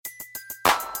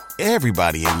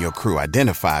Everybody in your crew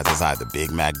identifies as either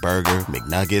Big Mac Burger,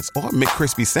 McNuggets, or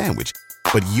McCrispy Sandwich.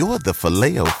 But you're the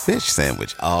Filet-O-Fish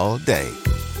Sandwich all day.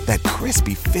 That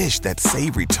crispy fish, that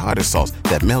savory tartar sauce,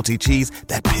 that melty cheese,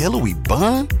 that pillowy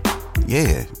bun.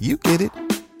 Yeah, you get it.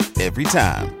 Every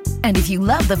time. And if you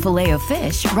love the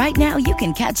Filet-O-Fish, right now you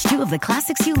can catch two of the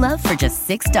classics you love for just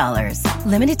 $6.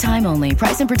 Limited time only.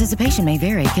 Price and participation may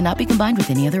vary. Cannot be combined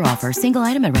with any other offer. Single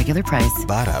item at regular price.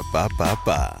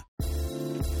 Ba-da-ba-ba-ba.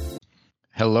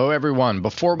 Hello, everyone.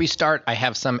 Before we start, I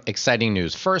have some exciting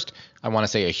news. First, I want to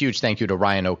say a huge thank you to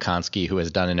Ryan Okonski, who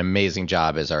has done an amazing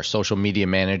job as our social media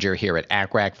manager here at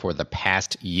ACRAC for the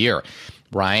past year.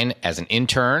 Ryan, as an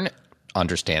intern,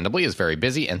 understandably, is very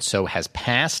busy and so has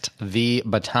passed the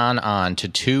baton on to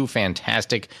two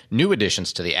fantastic new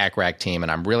additions to the ACRAC team.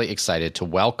 And I'm really excited to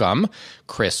welcome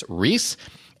Chris Reese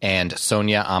and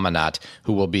Sonia Amanat,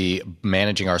 who will be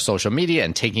managing our social media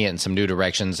and taking it in some new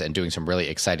directions and doing some really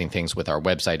exciting things with our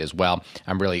website as well.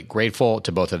 I'm really grateful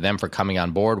to both of them for coming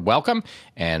on board. Welcome,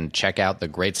 and check out the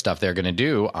great stuff they're going to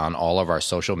do on all of our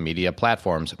social media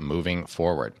platforms moving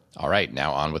forward. All right,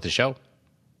 now on with the show.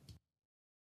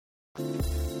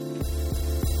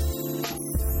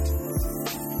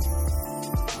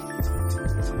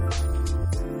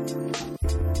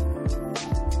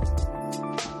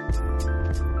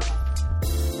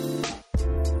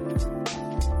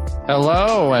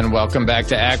 Hello, and welcome back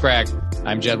to ACRAC.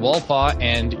 I'm Jed Wolpaw,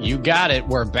 and you got it.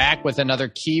 We're back with another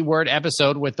keyword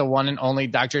episode with the one and only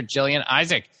Dr. Jillian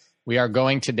Isaac. We are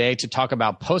going today to talk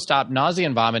about post-op nausea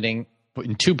and vomiting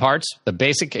in two parts, the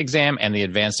basic exam and the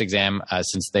advanced exam,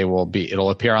 since it'll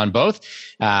appear on both.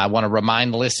 I want to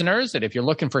remind listeners that if you're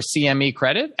looking for CME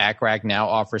credit, ACRAC now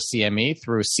offers CME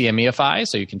through CMEify,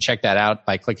 so you can check that out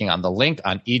by clicking on the link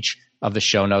on each of the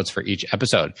show notes for each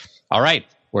episode. All right.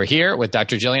 We're here with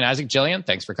Dr. Jillian Isaac. Jillian,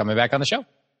 thanks for coming back on the show.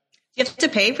 You have to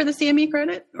pay for the CME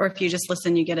credit, or if you just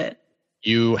listen, you get it?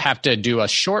 You have to do a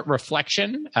short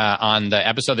reflection on the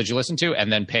episode that you listen to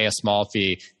and then pay a small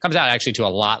fee. Comes out actually to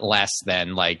a lot less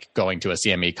than like going to a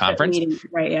CME conference.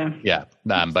 Right, yeah. Yeah,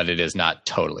 but it is not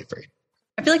totally free.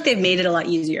 I feel like they've made it a lot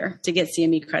easier to get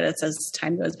CME credits as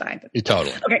time goes by.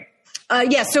 Totally. Okay.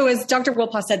 So as Dr.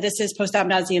 Wolpaw said, this is post-op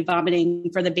nausea and vomiting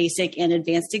for the basic and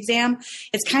advanced exam.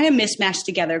 It's kind of mismatched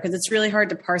together because it's really hard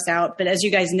to parse out. But as you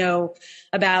guys know,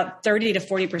 about 30 to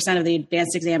 40% of the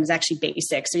advanced exam is actually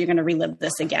basic. So you're going to relive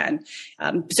this again.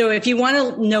 So if you want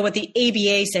to know what the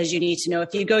ABA says you need to know,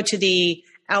 if you go to the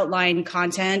outline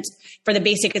content for the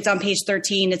basic, it's on page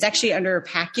 13. It's actually under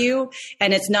PACU,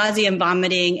 and it's nausea and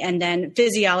vomiting, and then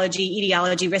physiology,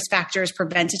 etiology, risk factors,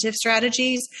 preventative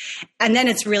strategies. And then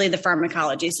it's really the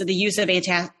pharmacology. So the use of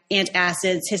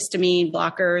antacids, histamine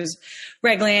blockers,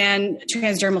 Reglan,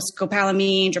 transdermal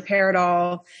scopolamine,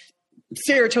 droperidol,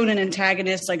 serotonin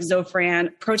antagonists like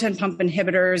Zofran, proton pump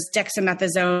inhibitors,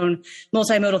 dexamethasone,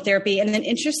 multimodal therapy, and then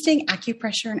interesting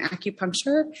acupressure and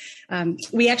acupuncture.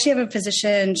 We actually have a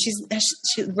physician.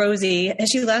 She's Rosie. Has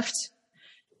she left?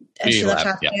 She left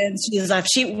Hopkins. Yeah. She left.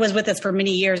 She was with us for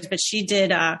many years, but she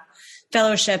did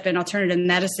fellowship in alternative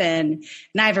medicine.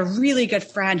 And I have a really good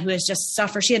friend who has just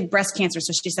suffered. She had breast cancer,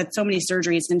 so she's had so many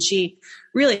surgeries, and she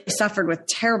really suffered with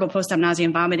terrible post-op nausea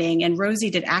and vomiting. And Rosie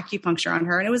did acupuncture on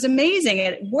her, and it was amazing.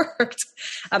 It worked.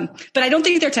 But I don't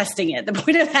think they're testing it. The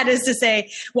point of that is to say,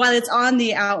 while it's on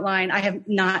the outline,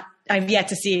 I've yet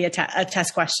to see a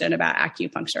test question about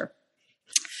acupuncture.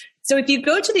 So if you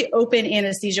go to the Open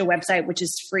Anesthesia website, which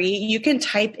is free, you can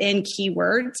type in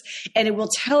keywords and it will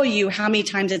tell you how many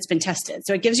times it's been tested.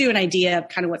 So it gives you an idea of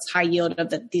kind of what's high yield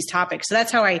of these topics. So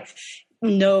that's how I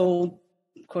know,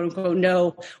 quote unquote,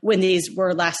 know when these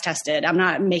were last tested. I'm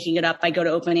not making it up. I go to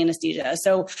Open Anesthesia.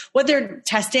 So what they're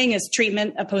testing is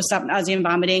treatment of post-op nausea and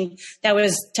vomiting. That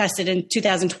was tested in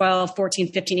 2012,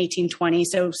 14, 15, 18, 20.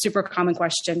 So super common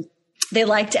question. They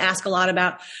like to ask a lot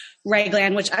about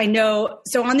Reglan, which I know.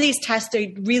 So on these tests,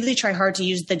 they really try hard to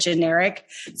use the generic.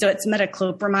 So it's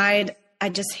metoclopramide. I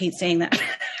just hate saying that.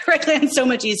 Reglan's so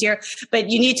much easier,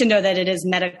 but you need to know that it is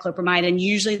metoclopramide, and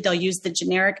usually they'll use the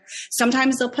generic.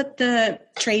 Sometimes they'll put the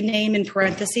trade name in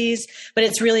parentheses, but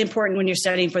it's really important when you're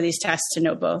studying for these tests to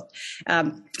know both.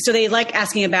 So they like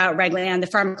asking about Reglan, the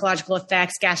pharmacological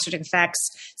effects, gastric effects,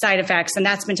 side effects, and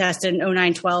that's been tested in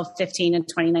 09, 12, 15, and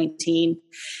 2019.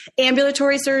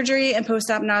 Ambulatory surgery and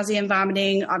post-op nausea and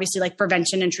vomiting, obviously like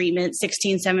prevention and treatment,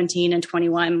 16, 17, and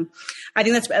 21. I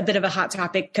think that's a bit of a hot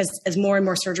topic because as more and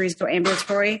more surgeries go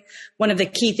ambulatory, one of the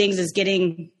key things is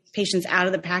getting patients out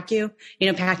of the PACU,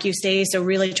 PACU stays. So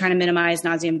really trying to minimize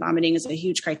nausea and vomiting is a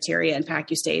huge criteria in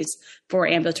PACU stays for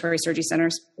ambulatory surgery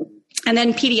centers. And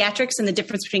then pediatrics and the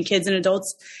difference between kids and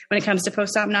adults when it comes to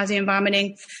post-op nausea and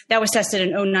vomiting. That was tested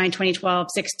in 09, 2012,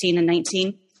 16, and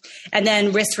 19. And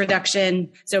then risk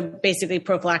reduction. So basically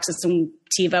prophylaxis and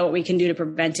TIVA, what we can do to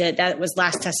prevent it. That was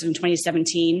last tested in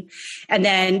 2017. And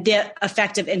then the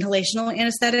effect of inhalational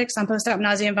anesthetics on post-op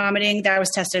nausea and vomiting. That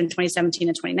was tested in 2017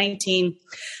 and 2019.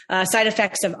 Side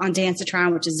effects of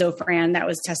ondansetron, which is Zofran, that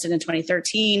was tested in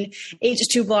 2013.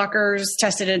 H2 blockers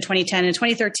tested in 2010 and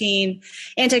 2013.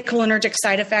 Anticholinergic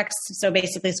side effects. So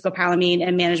basically scopolamine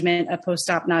and management of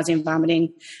post-op nausea and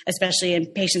vomiting, especially in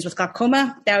patients with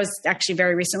glaucoma. That was actually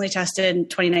very recently tested in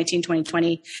 2019,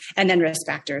 2020, and then risk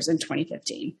factors in 2015.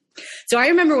 So I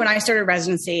remember when I started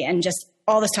residency and just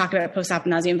all this talk about post-op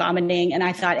nausea and vomiting, and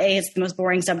I thought, A, it's the most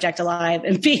boring subject alive,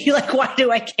 and B, like, why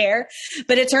do I care?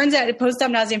 But it turns out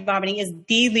post-op nausea and vomiting is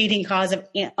the leading cause of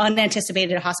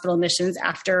unanticipated hospital admissions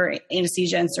after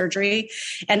anesthesia and surgery.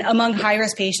 And among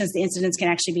high-risk patients, the incidence can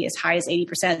actually be as high as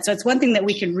 80%. So it's one thing that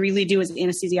we can really do as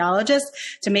anesthesiologists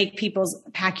to make people's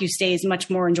PACU stays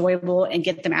much more enjoyable and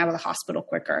get them out of the hospital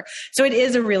quicker. So it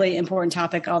is a really important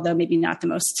topic, although maybe not the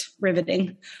most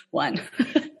riveting one.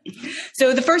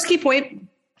 So the first key point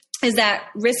is that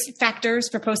risk factors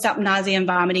for post-op nausea and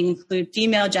vomiting include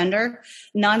female gender,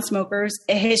 non-smokers,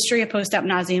 a history of post-op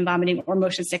nausea and vomiting or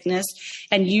motion sickness,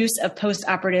 and use of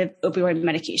post-operative opioid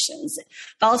medications.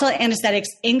 Volatile anesthetics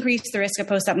increase the risk of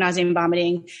post-op nausea and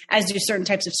vomiting, as do certain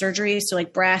types of surgeries, so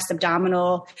like breast,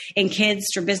 abdominal, in kids,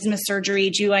 strabismus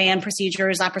surgery, GYN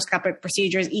procedures, laparoscopic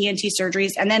procedures, ENT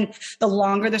surgeries, and then the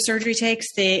longer the surgery takes,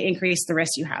 the increase the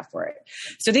risk you have for it.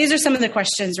 So these are some of the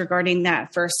questions regarding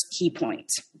that first key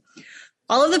point.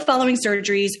 All of the following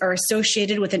surgeries are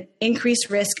associated with an increased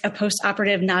risk of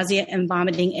postoperative nausea and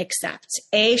vomiting, except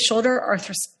A, shoulder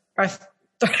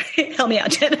help me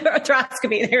out, Jen,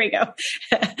 arthroscopy, there we go.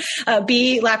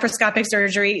 B, laparoscopic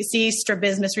surgery, C,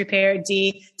 strabismus repair,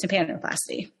 D,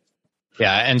 tympanoplasty.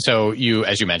 Yeah. And so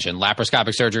as you mentioned,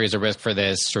 laparoscopic surgery is a risk for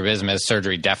this. Strabismus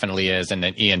surgery definitely is. And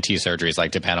then ENT surgeries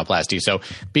like tympanoplasty. So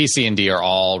B, C, and D are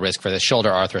all risk for this.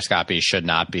 Shoulder arthroscopy should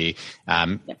not be,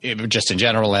 just in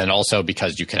general. And also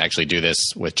because you can actually do this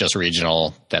with just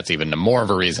regional, that's even more of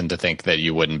a reason to think that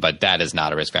you wouldn't, but that is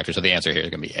not a risk factor. So the answer here is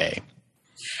going to be A.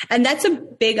 And that's a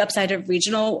big upside of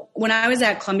regional. When I was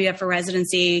at Columbia for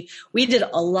residency, we did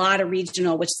a lot of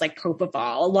regional, which is like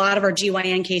propofol. A lot of our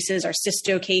GYN cases, our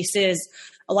cysto cases,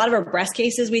 a lot of our breast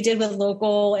cases we did with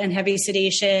local and heavy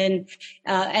sedation.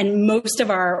 And most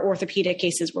of our orthopedic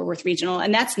cases were with regional.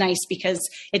 And that's nice because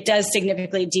it does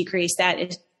significantly decrease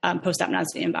that post-op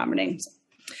nausea and vomiting.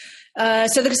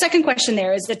 So the second question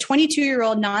there is the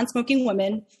 22-year-old non-smoking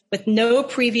woman with no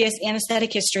previous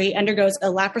anesthetic history undergoes a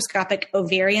laparoscopic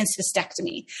ovarian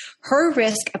cystectomy. Her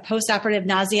risk of postoperative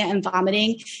nausea and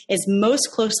vomiting is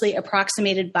most closely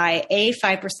approximated by A,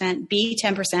 5%, B,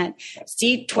 10%,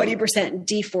 C, 20%,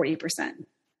 D, 40%.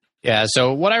 Yeah.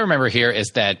 So what I remember here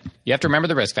is that you have to remember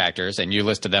the risk factors, and you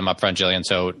listed them up front, Jillian.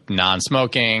 So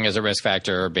non-smoking is a risk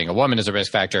factor. Being a woman is a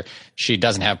risk factor. She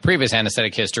doesn't have previous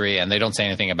anesthetic history, and they don't say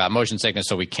anything about motion sickness,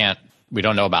 so we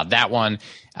don't know about that one.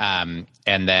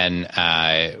 And then,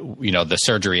 the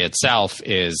surgery itself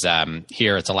is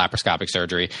here, it's a laparoscopic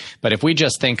surgery. But if we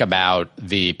just think about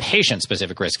the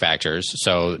patient-specific risk factors,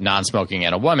 so non-smoking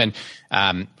and a woman,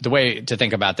 the way to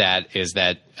think about that is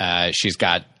that she's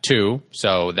got 2.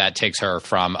 So that takes her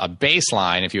from a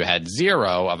baseline, if you had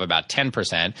 0 of about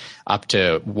 10%, up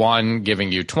to 1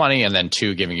 giving you 20, and then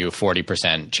 2 giving you a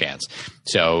 40% chance.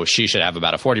 So she should have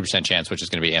about a 40% chance, which is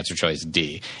going to be answer choice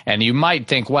D. And you might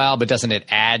think, well, but doesn't it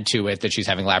add to it that she's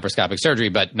having laparoscopic surgery?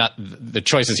 But not the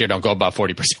choices here don't go above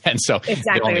 40%. So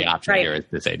exactly. The only option here is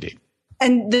to say D.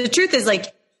 And the truth is,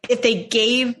 like, if they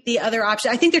gave the other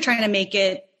option, I think they're trying to make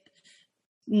it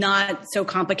not so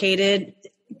complicated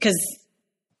because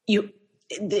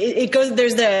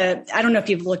there's I don't know if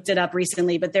you've looked it up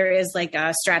recently, but there is like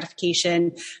a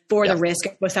stratification for the risk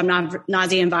of post-op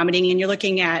nausea and vomiting. And you're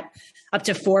looking at up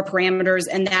to 4 parameters,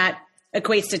 and that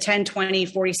equates to 10, 20,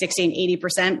 40, 60, and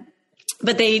 80%.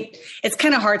 But it's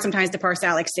kind of hard sometimes to parse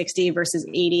out like 60 versus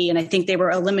 80. And I think they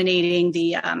were eliminating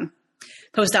the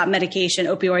post-op medication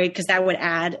opioid because that would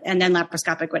add, and then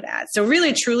laparoscopic would add. So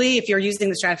really, truly, if you're using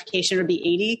the stratification, it would be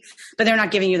 80, but they're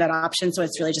not giving you that option. So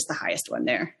it's really just the highest one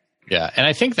there. Yeah. And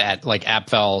I think that like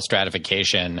APFEL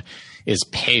stratification is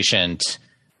patient.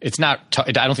 It's not,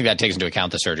 I don't think that takes into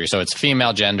account the surgery. So it's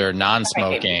female gender,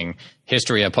 non-smoking,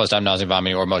 history of post-op nausea,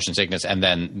 vomiting, or motion sickness, and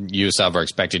then use of or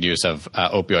expected use of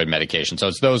opioid medication. So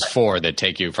it's those 4 that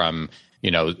take you from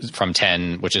from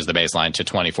 10, which is the baseline, to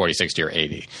 20, 40, 60, or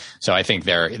 80. So I think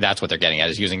that's what they're getting at,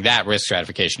 is using that risk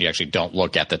stratification. You actually don't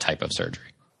look at the type of surgery.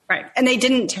 Right. And they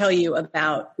didn't tell you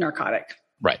about narcotic.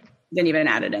 Right. Didn't even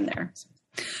add it in there.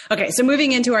 Okay, so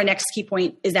moving into our next key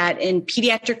point is that in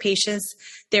pediatric patients,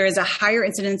 there is a higher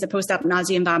incidence of post-op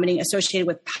nausea and vomiting associated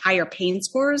with higher pain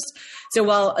scores. So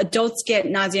while adults get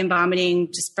nausea and vomiting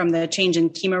just from the change in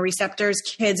chemoreceptors,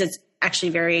 kids, it's actually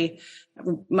very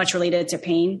much related to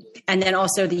pain. And then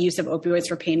also the use of opioids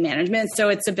for pain management. So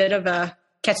it's a bit of a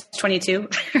catch-22,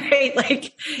 right?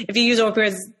 Like if you use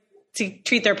opioids to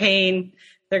treat their pain,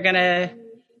 they're going to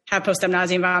have post-op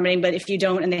nausea and vomiting, but if you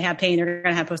don't and they have pain, they're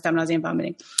going to have post-op nausea and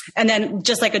vomiting. And then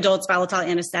just like adults, volatile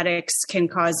anesthetics can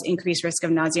cause increased risk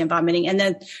of nausea and vomiting. And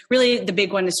then really the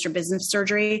big one is strabismus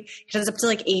surgery. It has up to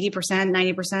like 80%,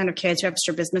 90% of kids who have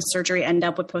strabismus surgery end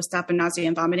up with post-op and nausea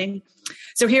and vomiting.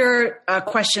 So here are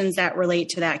questions that relate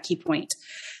to that key point.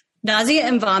 Nausea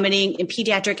and vomiting in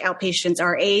pediatric outpatients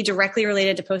are A, directly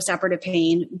related to postoperative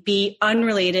pain, B,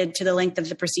 unrelated to the length of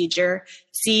the procedure,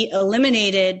 C,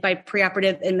 eliminated by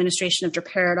preoperative administration of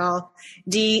droperidol,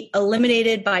 D,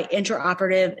 eliminated by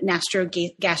intraoperative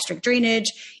nastrogastric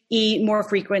drainage, E, more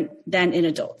frequent than in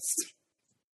adults.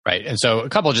 Right. And so a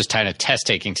couple of just kind of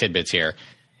test-taking tidbits here.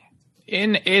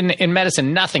 In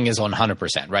medicine, nothing is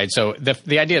 100%, right? So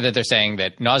the idea that they're saying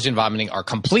that nausea and vomiting are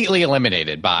completely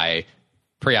eliminated by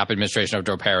pre-op administration of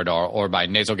droperidol or by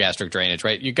nasogastric drainage,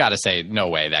 right? You got to say, no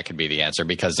way that could be the answer,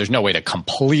 because there's no way to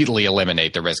completely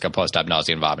eliminate the risk of post-op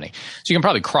nausea and vomiting. So you can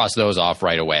probably cross those off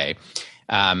right away.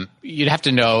 You'd have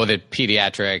to know that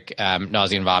pediatric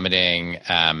nausea and vomiting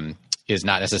is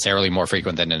not necessarily more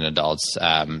frequent than in adults.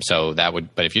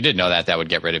 But if you did know that, that would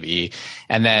get rid of E.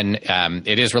 And then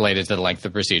it is related to the length of the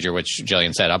procedure, which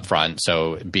Jillian said up front.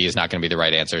 So B is not going to be the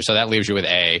right answer. So that leaves you with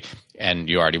A. And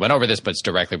you already went over this, but it's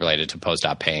directly related to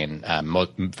post-op pain,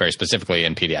 very specifically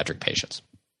in pediatric patients.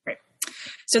 Right.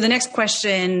 So the next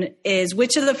question is,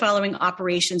 which of the following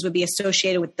operations would be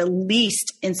associated with the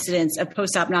least incidence of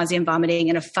post-op nausea and vomiting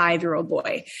in a 5-year-old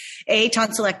boy? A,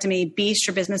 tonsillectomy, B,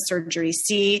 strabismus surgery,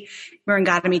 C,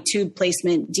 myringotomy tube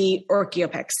placement, D,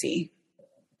 orchiopexy.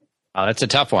 That's a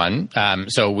tough one.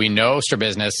 So we know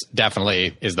strabismus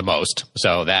definitely is the most,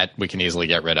 so that we can easily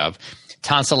get rid of.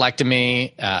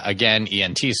 Tonsillectomy, again,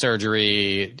 ENT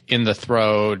surgery, in the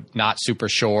throat, not super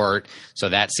short. So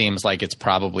that seems like it's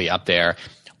probably up there.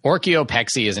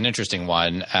 Orchiopexy is an interesting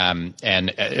one. I mean,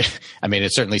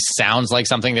 it certainly sounds like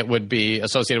something that would be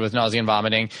associated with nausea and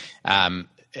vomiting.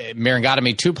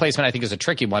 Myringotomy tube placement, I think, is a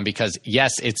tricky one because,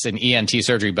 yes, it's an ENT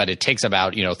surgery, but it takes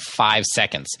about 5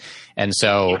 seconds. And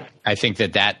so I think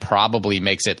that probably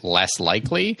makes it less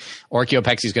likely.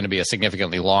 Orchiopexy is going to be a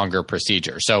significantly longer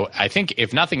procedure. So I think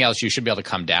if nothing else, you should be able to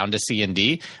come down to C and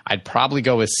D. I'd probably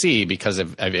go with C because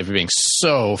of it being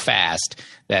so fast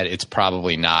that it's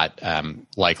probably not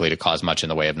likely to cause much in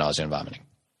the way of nausea and vomiting.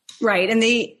 Right. And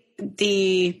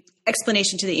the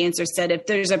explanation to the answer said if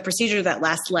there's a procedure that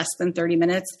lasts less than 30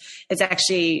 minutes, it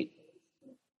actually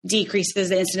decreases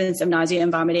the incidence of nausea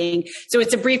and vomiting. So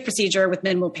it's a brief procedure with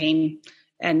minimal pain,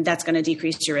 and that's going to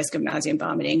decrease your risk of nausea and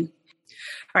vomiting.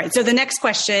 All right, so the next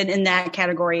question in that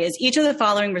category is, each of the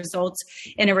following results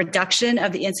in a reduction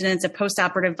of the incidence of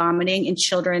postoperative vomiting in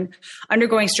children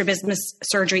undergoing strabismus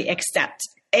surgery except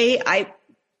A,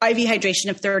 IV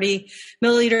hydration of 30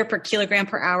 milliliter per kilogram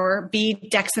per hour, B,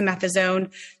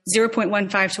 dexamethasone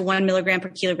 0.15 to 1 milligram per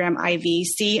kilogram IV,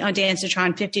 C,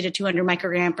 ondansetron 50 to 200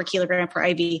 microgram per kilogram per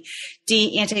IV,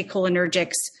 D,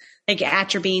 anticholinergics like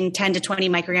atropine 10 to 20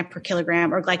 microgram per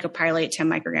kilogram, or glycopyrrolate 10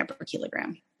 microgram per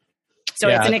kilogram. So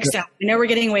it's an accept. I know we're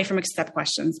getting away from accept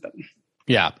questions, but.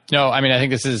 Yeah, no, I mean, I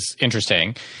think this is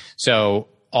interesting. So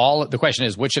the question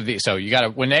is, which of these, so you got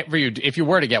to, if you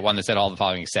were to get one that said all the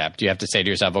following except, you have to say to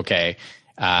yourself, okay,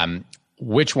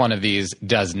 which one of these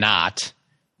does not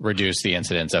reduce the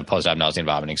incidence of post-op nausea and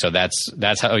vomiting? So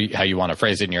that's how you want to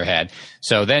phrase it in your head.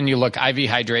 So then you look IV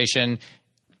hydration.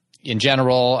 In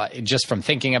general, just from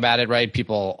thinking about it, right?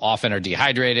 People often are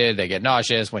dehydrated. They get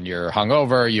nauseous. When you're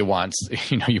hungover, you want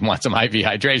some IV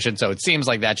hydration. So it seems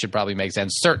like that should probably make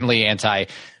sense. Certainly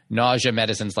anti-nausea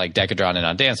medicines like Decadron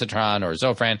and ondansetron or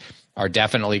Zofran are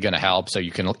definitely going to help. So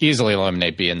you can easily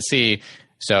eliminate B and C.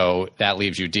 So that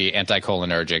leaves you D,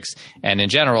 anticholinergics. And in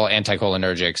general,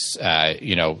 anticholinergics,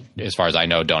 as far as I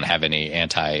know, don't have any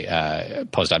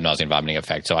post-op nausea and vomiting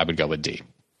effect. So I would go with D.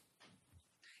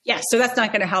 Yeah, so that's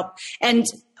not going to help. And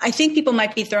I think people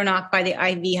might be thrown off by the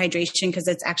IV hydration because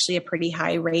it's actually a pretty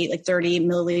high rate, like 30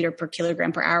 milliliter per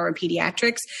kilogram per hour in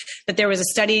pediatrics. But there was a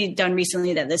study done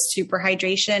recently that this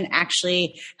superhydration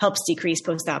actually helps decrease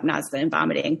post-op nausea and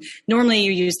vomiting. Normally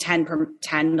you use 10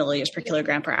 milliliters per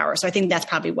kilogram per hour. So I think that's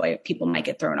probably why people might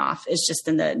get thrown off. It's just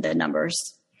in the numbers.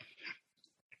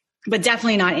 But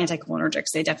definitely not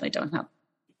anticholinergics. They definitely don't help.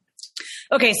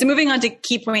 Okay, so moving on to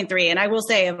key point 3, and I will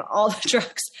say of all the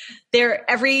drugs,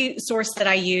 every source that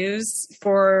I use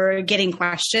for getting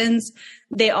questions,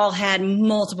 they all had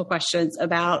multiple questions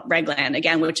about Reglan,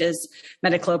 again, which is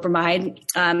metoclopramide.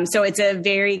 So it's a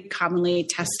very commonly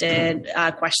tested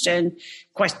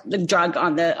drug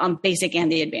on basic and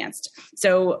the advanced.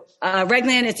 So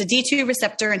Reglan, it's a D2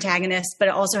 receptor antagonist, but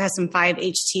it also has some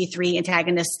 5-HT3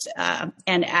 antagonist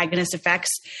and agonist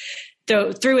effects.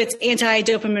 So through its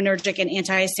anti-dopaminergic and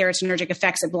anti-serotonergic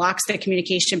effects, it blocks the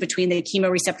communication between the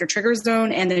chemoreceptor trigger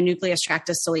zone and the nucleus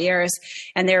tractus ciliaris,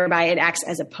 and thereby it acts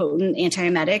as a potent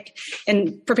antiemetic.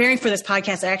 And preparing for this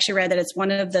podcast, I actually read that it's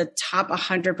one of the top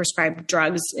 100 prescribed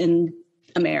drugs in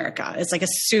America. It's like a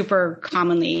super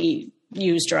commonly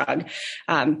used drug.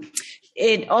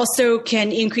 It also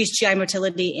can increase GI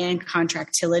motility and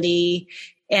contractility,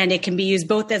 and it can be used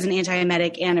both as an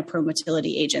antiemetic and a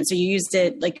promotility agent. So you used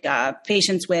it like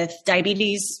patients with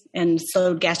diabetes and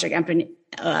slowed gastric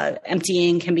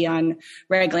emptying can be on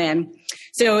Reglan.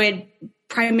 So it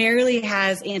primarily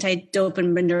has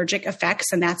anti-dopaminergic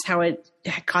effects, and that's how it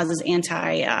causes it's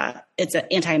an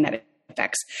antiemetic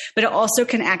effects. But it also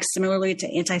can act similarly to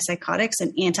antipsychotics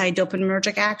and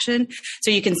anti-dopaminergic action.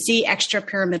 So you can see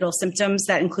extrapyramidal symptoms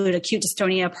that include acute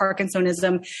dystonia,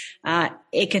 Parkinsonism,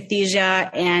 akathisia,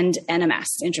 and NMS,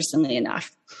 interestingly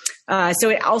enough. So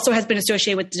it also has been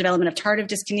associated with the development of tardive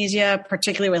dyskinesia,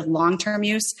 particularly with long-term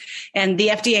use. And the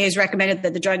FDA has recommended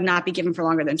that the drug not be given for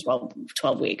longer than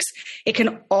 12 weeks. It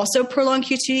can also prolong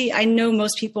QT. I know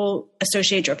most people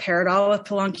associate droperidol with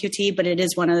prolonged QT, but it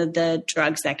is one of the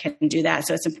drugs that can do that.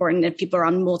 So it's important if people are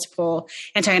on multiple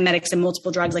antiemetics and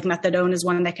multiple drugs, like methadone is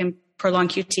one that can prolong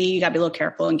QT. You got to be a little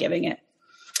careful in giving it.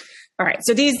 All right.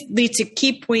 So these lead to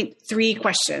key point 3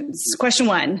 questions. Question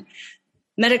 1.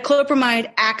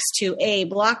 Metoclopramide acts to A,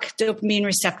 block dopamine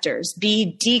receptors,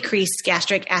 B, decrease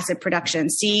gastric acid production,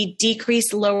 C,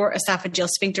 decrease lower esophageal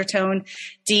sphincter tone,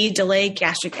 D, delay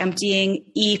gastric emptying,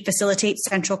 E, facilitate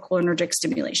central cholinergic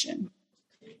stimulation.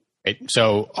 Right.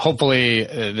 So hopefully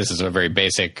this is a very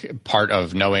basic part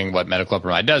of knowing what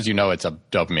metoclopramide does. You know it's a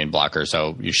dopamine blocker,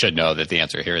 so you should know that the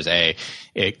answer here is A.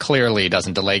 It clearly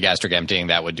doesn't delay gastric emptying.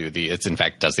 That would it's in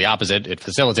fact does the opposite. It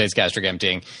facilitates gastric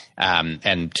emptying,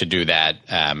 and to do that,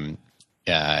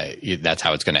 that's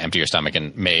how it's going to empty your stomach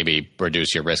and maybe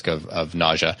reduce your risk of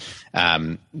nausea.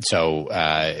 So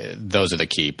those are the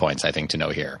key points I think to know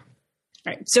here.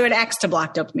 Right. So it acts to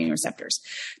block dopamine receptors.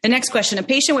 The next question, a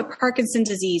patient with Parkinson's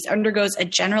disease undergoes a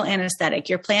general anesthetic.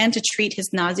 Your plan to treat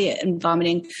his nausea and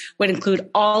vomiting would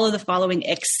include all of the following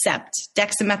except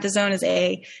dexamethasone is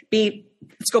A, B,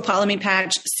 scopolamine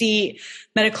patch, C,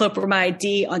 metoclopramide,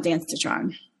 D,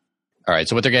 ondansetron. All right.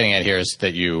 So what they're getting at here is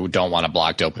that you don't want to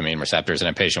block dopamine receptors in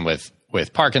a patient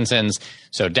with Parkinson's.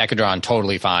 So Decadron,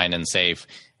 totally fine and safe.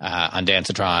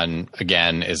 Ondansetron,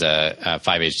 again, is a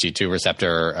 5-HT2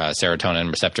 receptor,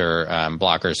 serotonin receptor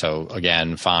blocker. So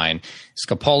again, fine.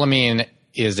 Scopolamine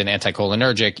is an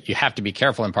anticholinergic. You have to be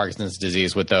careful in Parkinson's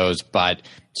disease with those, but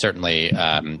certainly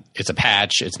it's a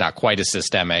patch. It's not quite as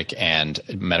systemic, and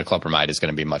metoclopramide is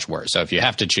going to be much worse. So if you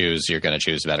have to choose, you're going to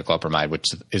choose metoclopramide, which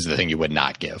is the thing you would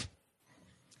not give.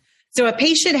 So a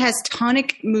patient has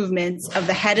tonic movements of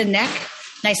the head and neck,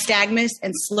 nystagmus,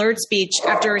 and slurred speech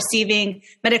after receiving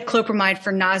metoclopramide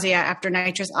for nausea after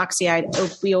nitrous oxide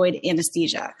opioid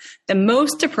anesthesia. The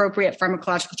most appropriate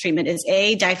pharmacological treatment is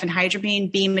A,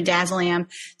 diphenhydramine, B, midazolam,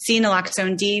 C,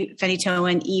 naloxone, D,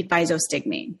 phenytoin, E,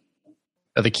 physostigmine.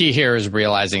 The key here is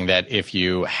realizing that if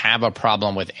you have a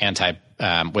problem with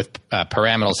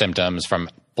pyramidal symptoms from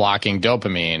blocking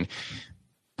dopamine,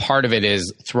 part of it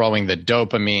is throwing the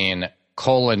dopamine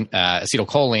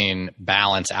acetylcholine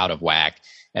balance out of whack.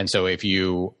 And so if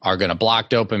you are going to block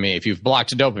dopamine, if you've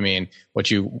blocked dopamine, what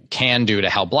you can do to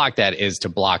help block that is to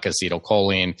block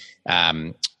acetylcholine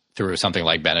through something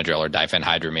like Benadryl or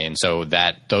diphenhydramine, so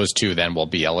that those two then will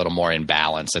be a little more in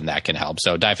balance, and that can help.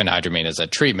 So diphenhydramine is a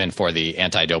treatment for the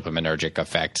anti-dopaminergic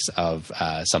effects of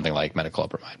something like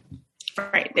metoclopramide.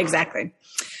 Right, exactly.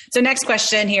 So next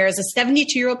question here is a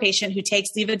 72-year-old patient who takes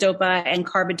levodopa and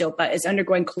carbidopa is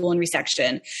undergoing colon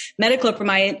resection.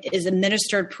 Metoclopramide is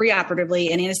administered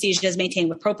preoperatively and anesthesia is maintained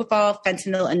with propofol,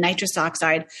 fentanyl, and nitrous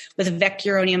oxide with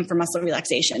vecuronium for muscle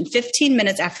relaxation. 15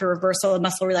 minutes after reversal of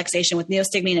muscle relaxation with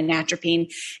neostigmine and atropine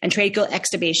and tracheal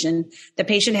extubation, the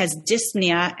patient has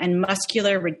dyspnea and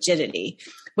muscular rigidity.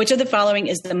 Which of the following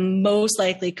is the most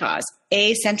likely cause?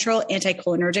 A, central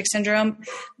anticholinergic syndrome.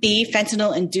 B,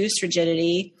 fentanyl-induced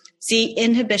rigidity. C,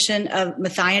 inhibition of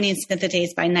methionine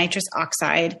synthetase by nitrous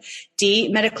oxide.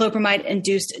 D,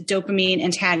 metoclopramide-induced dopamine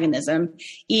antagonism.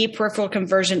 E, peripheral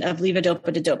conversion of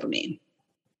levodopa to dopamine.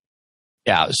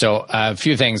 Yeah, so a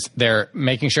few things. They're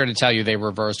making sure to tell you they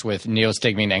reversed with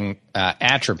neostigmine and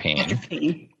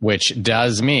atropine, which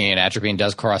does mean atropine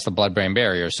does cross the blood-brain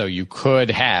barrier, so you could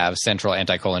have central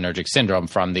anticholinergic syndrome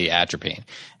from the atropine.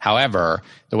 However,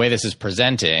 the way this is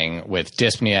presenting with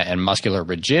dyspnea and muscular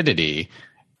rigidity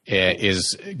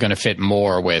is going to fit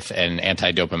more with an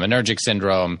antidopaminergic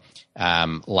syndrome,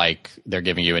 like they're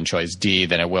giving you in choice D,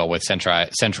 than it will with central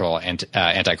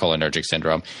anticholinergic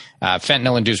syndrome.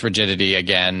 Fentanyl-induced rigidity,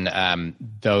 again,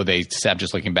 though they said,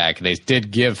 just looking back, they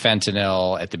did give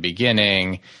fentanyl at the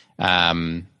beginning.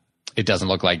 It doesn't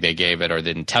look like they gave it or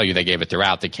didn't tell you they gave it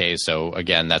throughout the case. So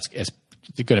again, it's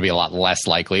going to be a lot less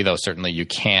likely, though certainly you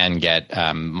can get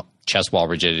chest wall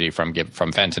rigidity from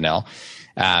fentanyl.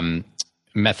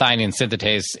 Methionine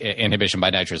synthetase inhibition by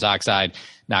nitrous oxide,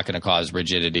 not going to cause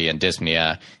rigidity and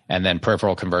dyspnea. And then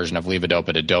peripheral conversion of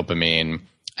levodopa to dopamine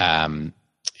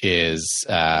is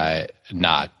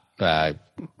not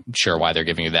sure why they're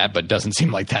giving you that, but doesn't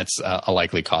seem like that's a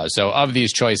likely cause. So of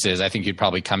these choices, I think you'd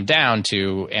probably come down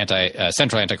to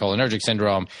central anticholinergic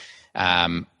syndrome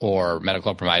or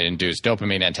metoclopramide-induced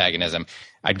dopamine antagonism.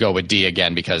 I'd go with D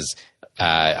again because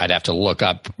I'd have to look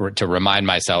up to remind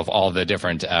myself all the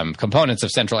different components of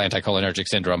central anticholinergic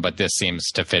syndrome, but this seems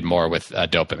to fit more with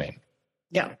dopamine.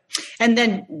 Yeah. And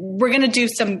then we're going to do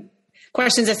some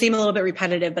questions that seem a little bit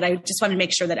repetitive, but I just wanted to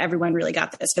make sure that everyone really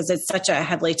got this because it's such a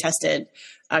heavily tested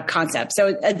concept.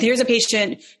 So here's a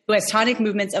patient who has tonic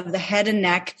movements of the head and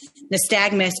neck,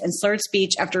 nystagmus, and slurred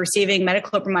speech after receiving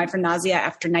metoclopramide for nausea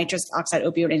after nitrous oxide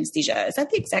opioid anesthesia. Is that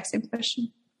the exact same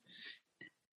question?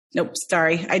 Nope,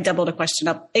 sorry. I doubled a question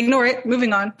up. Ignore it.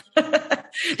 Moving on.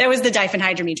 That was the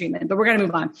diphenhydramine treatment, but we're going to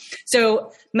move on.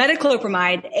 So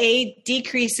metoclopramide, A,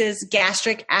 decreases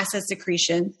gastric acid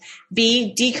secretion.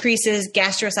 B, decreases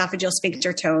gastroesophageal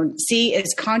sphincter tone. C,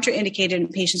 is contraindicated in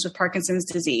patients with Parkinson's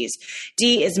disease.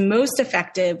 D, is most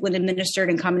effective when administered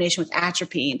in combination with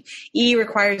atropine. E,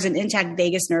 requires an intact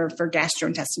vagus nerve for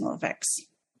gastrointestinal effects.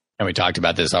 And we talked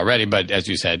about this already, but as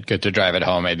you said, good to drive it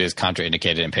home. It is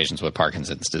contraindicated in patients with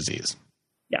Parkinson's disease.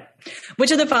 Yeah. Which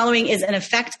of the following is an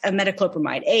effect of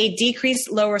metoclopramide? A,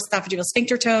 decreased lower esophageal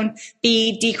sphincter tone.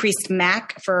 B, decreased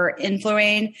MAC for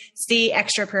influene. C,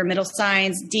 extrapyramidal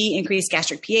signs. D, increased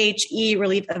gastric pH. E,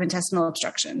 relief of intestinal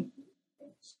obstruction.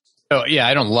 Oh, yeah,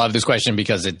 I don't love this question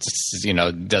because it's,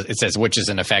 it says which is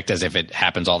an effect as if it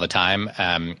happens all the time.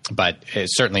 But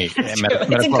it's certainly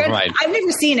metoclopramide. I've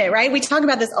never seen it, right? We talk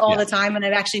about this all the time and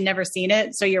I've actually never seen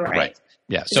it. So you're right.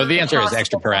 Yeah. So the answer is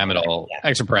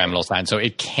extrapyramidal signs. So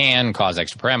it can cause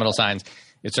extrapyramidal signs.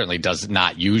 It certainly does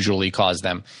not usually cause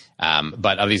them.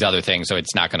 But of these other things, so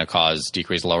it's not going to cause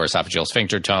decreased lower esophageal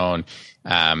sphincter tone.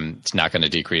 It's not going to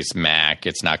decrease MAC.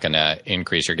 It's not going to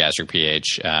increase your gastric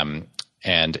pH.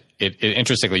 And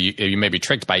interestingly, you may be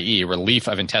tricked by E, relief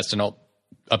of intestinal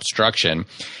obstruction.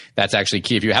 That's actually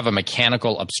key. If you have a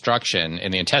mechanical obstruction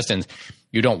in the intestines,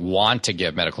 you don't want to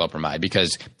give metoclopramide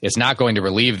because it's not going to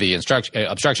relieve the obstruction.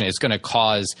 It's going to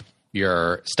cause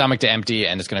your stomach to empty,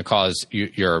 and it's going to cause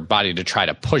your body to try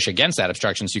to push against that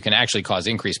obstruction. So you can actually cause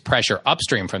increased pressure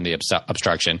upstream from the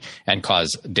obstruction and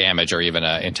cause damage or even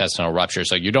an intestinal rupture.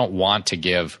 So you don't want to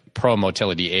give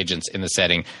pro-motility agents in the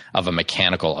setting of a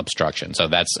mechanical obstruction. So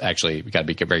that's actually, we got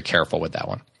to be very careful with that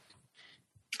one.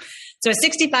 So a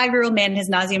 65-year-old man has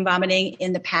nausea and vomiting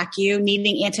in the PACU,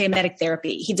 needing antiemetic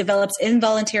therapy. He develops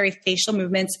involuntary facial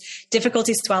movements,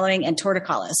 difficulty swallowing, and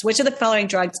torticollis. Which of the following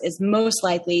drugs is most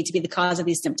likely to be the cause of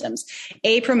these symptoms?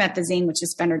 A, promethazine, which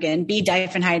is Phenergan. B,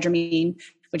 diphenhydramine,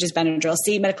 which is Benadryl.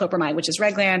 C, metoclopramide, which is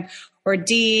Reglan. Or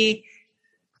D,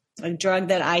 a drug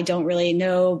that I don't really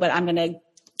know, but I'm going to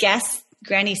guess,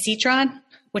 granisetron,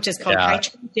 which is called How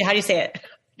do you say it?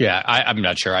 Yeah, I'm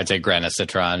not sure. I'd say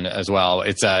granisetron as well.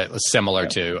 It's similar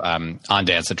to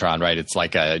ondansetron, right? It's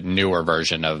like a newer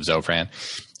version of Zofran.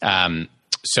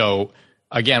 So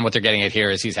again, what they're getting at here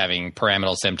is he's having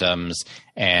pyramidal symptoms,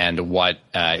 and what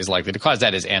is likely to cause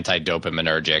that is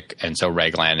anti-dopaminergic, and so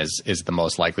Reglan is the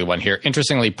most likely one here.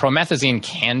 Interestingly, promethazine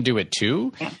can do it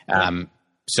too,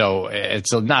 so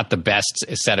it's not the best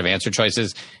set of answer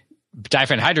choices.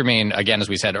 Diphenhydramine, again, as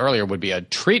we said earlier, would be a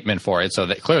treatment for it, so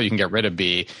that clearly you can get rid of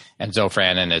B, and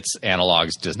Zofran and its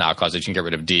analogs does not cause it. You can get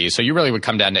rid of D. So you really would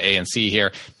come down to A and C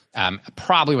here.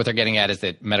 Probably what they're getting at is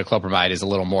that metoclopramide is a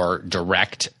little more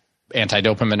direct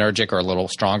antidopaminergic, or a little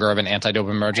stronger of an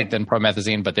antidopaminergic than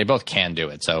promethazine, but they both can do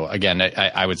it. So again,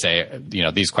 I would say,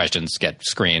 these questions get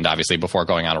screened obviously before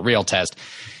going on a real test.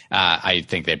 I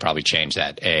think they'd probably change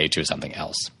that A to something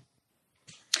else.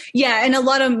 Yeah, and a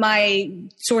lot of my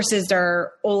sources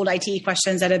are old IT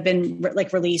questions that have been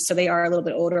released, so they are a little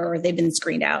bit older, or they've been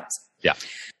screened out. Yeah.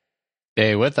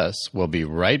 Stay with us. We'll be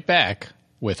right back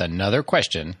with another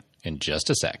question in just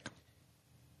a sec.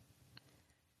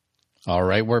 All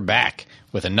right, we're back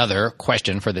with another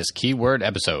question for this keyword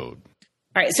episode.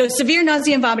 All right, so severe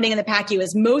nausea and vomiting in the PACU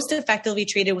is most effectively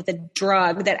treated with a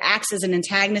drug that acts as an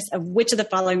antagonist of which of the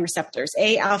following receptors?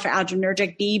 A, alpha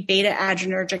adrenergic, B, beta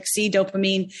adrenergic, C,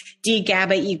 dopamine, D,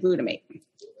 GABA, E, glutamate.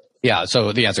 Yeah,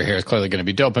 so the answer here is clearly going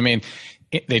to be dopamine.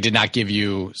 They did not give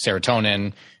you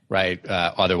serotonin, right?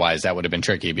 Otherwise, that would have been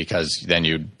tricky, because then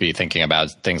you'd be thinking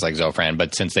about things like Zofran.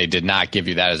 But since they did not give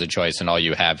you that as a choice, and all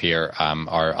you have here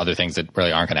are other things that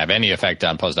really aren't going to have any effect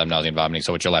on post-op nausea and vomiting,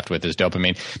 so what you're left with is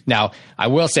dopamine. Now, I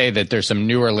will say that there's some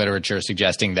newer literature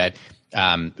suggesting that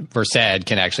Versed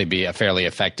can actually be a fairly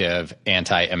effective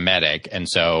antiemetic, and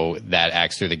so that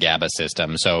acts through the GABA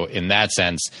system. So in that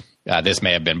sense, this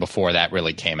may have been before that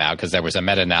really came out, because there was a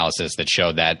meta-analysis that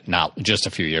showed that not just a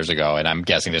few years ago, and I'm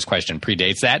guessing this question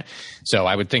predates that. So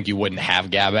I would think you wouldn't have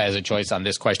GABA as a choice on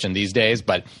this question these days,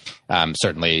 but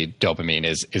certainly dopamine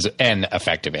is an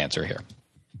effective answer here.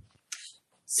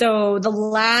 So the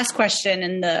last question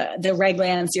in the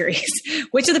Reglan series,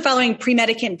 which of the following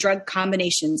premedicant drug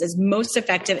combinations is most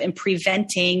effective in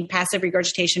preventing passive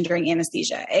regurgitation during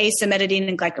anesthesia? A, cimetidine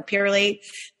and glycopyrrolate,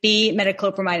 B,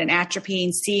 metoclopramide and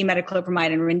atropine, C,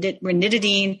 metoclopramide and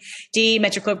ranitidine, D,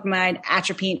 metoclopramide,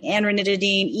 atropine, and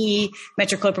ranitidine, E,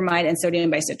 metoclopramide and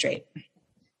sodium bicitrate.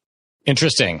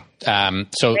 Interesting.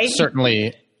 So right?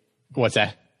 Certainly, what's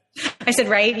that? I said,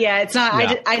 right. Yeah, it's not,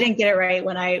 yeah. I didn't get it right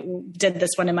when I did this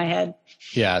one in my head.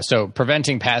 Yeah. So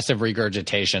preventing passive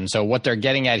regurgitation. So what they're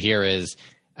getting at here is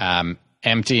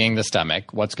emptying the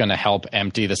stomach. What's going to help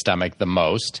empty the stomach the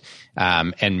most? So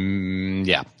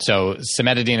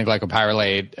cimetidine and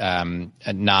glycopyrrolate,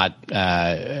 not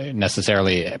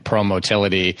necessarily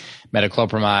pro-motility.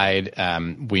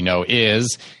 Metoclopramide, we know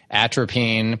is.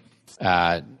 Atropine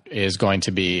is going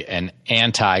to be an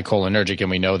anticholinergic, and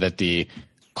we know that the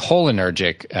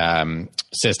cholinergic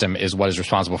system is what is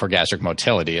responsible for gastric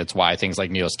motility. It's why things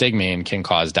like neostigmine can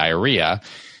cause diarrhea.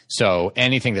 So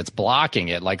anything that's blocking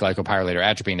it, like glycopyrrolate or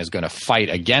atropine, is going to fight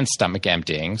against stomach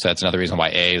emptying. So that's another reason why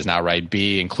A is not right.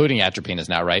 B, including atropine, is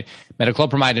not right.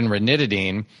 Metoclopramide and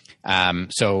ranitidine.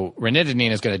 So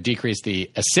ranitidine is going to decrease the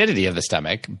acidity of the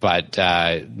stomach, but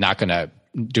not going to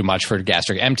do much for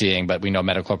gastric emptying, but we know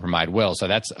metoclopramide will. So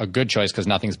that's a good choice, because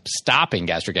nothing's stopping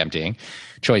gastric emptying.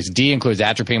 Choice D includes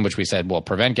atropine, which we said will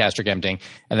prevent gastric emptying.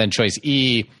 And then choice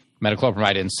E,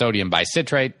 metoclopramide and sodium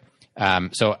bicitrate.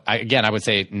 I would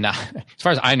say, not, as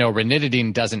far as I know,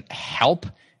 ranitidine doesn't help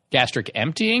gastric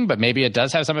emptying, but maybe it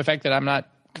does have some effect that I'm not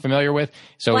familiar with.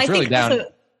 So it's really down.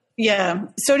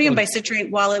 Sodium bicitrate,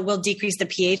 while it will decrease the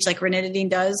pH like ranitidine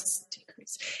does,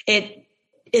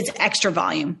 it's extra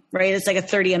volume, right? It's like a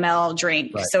 30 ml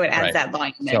drink, right, so it adds that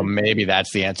volume in. So maybe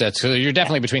that's the answer. So you're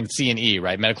definitely between C and E,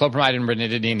 right? Metoclopramide and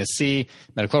ranitidine is C.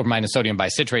 Metoclopramide and sodium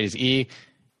bicitrate is E.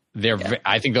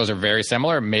 I think those are very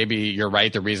similar. Maybe you're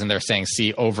right. The reason they're saying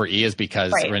C over E is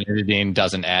because ranitidine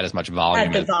doesn't add as much volume.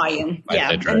 Add the volume,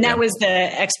 and that was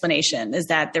the explanation: is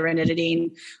that the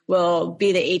ranitidine will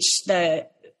be the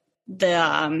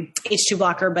H2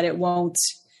 blocker, but it won't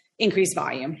increase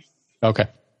volume. Okay.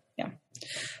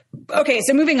 Okay,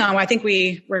 so moving on, I think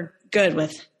we're good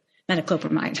with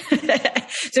metoclopramide.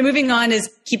 So moving on is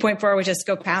key point 4, which is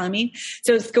scopolamine.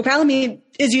 So scopolamine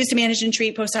is used to manage and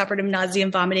treat postoperative nausea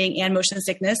and vomiting and motion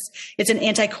sickness. It's an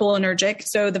anticholinergic.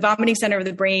 So the vomiting center of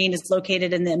the brain is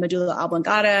located in the medulla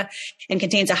oblongata and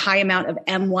contains a high amount of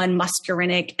M1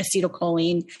 muscarinic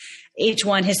acetylcholine.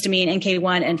 H1 histamine,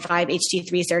 NK1, and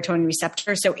 5-HT3 serotonin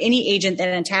receptors. So any agent that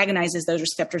antagonizes those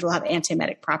receptors will have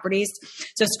antiemetic properties.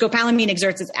 So scopolamine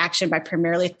exerts its action by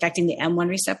primarily affecting the M1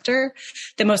 receptor.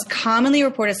 The most commonly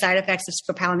reported side effects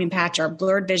of scopolamine patch are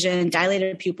blurred vision,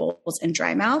 dilated pupils, and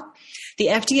dry mouth. The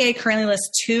FDA currently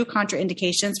lists 2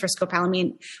 contraindications for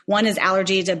scopolamine. One is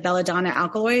allergy to belladonna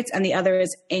alkaloids, and the other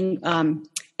is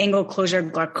angle closure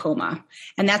glaucoma.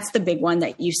 And that's the big one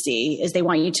that you see, is they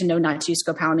want you to know not to use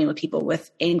scopolamine with people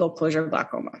with angle closure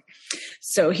glaucoma.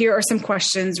 So here are some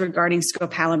questions regarding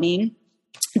scopolamine.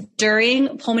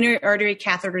 During pulmonary artery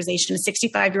catheterization, a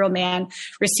 65-year-old man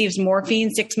receives morphine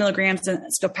 6 milligrams and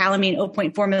scopolamine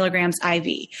 0.4 milligrams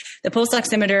IV. The pulse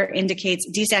oximeter indicates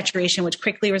desaturation, which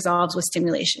quickly resolves with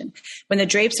stimulation. When the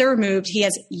drapes are removed, he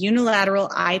has unilateral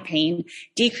eye pain,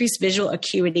 decreased visual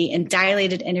acuity, and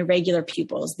dilated and irregular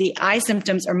pupils. The eye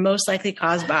symptoms are most likely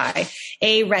caused by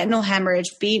A, retinal hemorrhage,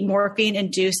 B,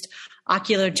 morphine-induced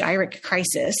oculogyric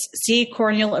crisis, C,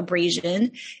 corneal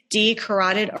abrasion, D,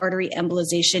 carotid artery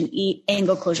embolization, E,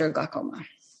 angle closure glaucoma.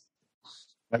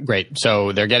 Great.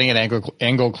 So they're getting an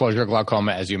angle closure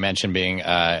glaucoma, as you mentioned, being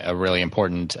a really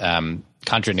important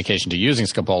contraindication to using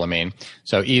scopolamine.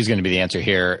 So E is going to be the answer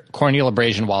here. Corneal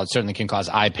abrasion, while it certainly can cause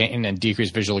eye pain and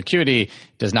decreased visual acuity,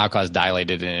 does not cause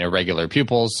dilated and irregular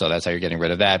pupils. So that's how you're getting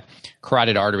rid of that.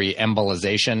 Carotid artery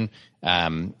embolization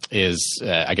is,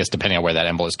 I guess, depending on where that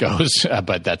embolus goes,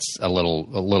 but that's a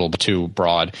little too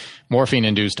broad.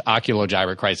 Morphine-induced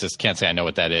oculogyric crisis, can't say I know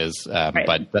what that is, right,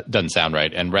 but that doesn't sound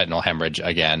right. And retinal hemorrhage,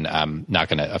 again, not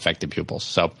going to affect the pupils.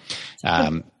 So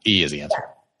E is the answer.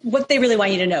 What they really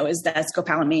want you to know is that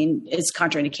scopolamine is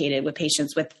contraindicated with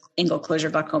patients with angle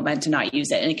closure glaucoma and to not use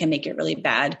it, and it can make it really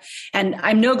bad. And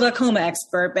I'm no glaucoma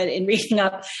expert, but in reading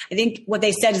up, I think what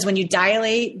they said is when you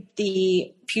dilate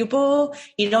the pupil,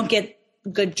 you don't get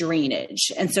good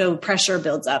drainage. And so pressure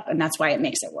builds up, and that's why it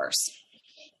makes it worse.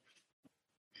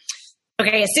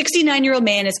 Okay, a 69-year-old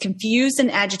man is confused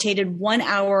and agitated 1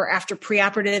 hour after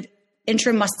preoperative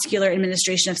intramuscular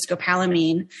administration of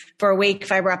scopolamine for awake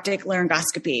fiber optic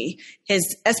laryngoscopy.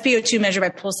 His SpO2 measured by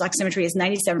pulse oximetry is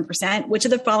 97%. Which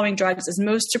of the following drugs is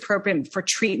most appropriate for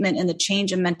treatment in the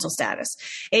change in mental status?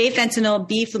 A, fentanyl,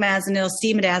 B, flumazenil,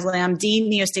 C, midazolam, D,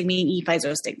 neostigmine, E,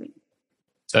 physostigmine.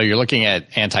 So you're looking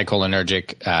at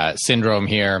anticholinergic syndrome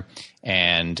here.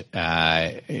 And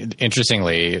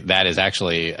interestingly, that is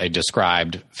actually a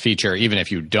described feature, even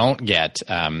if you don't get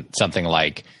something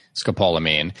like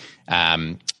scopolamine,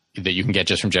 that you can get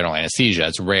just from general anesthesia.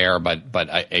 It's rare, but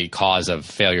a cause of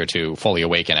failure to fully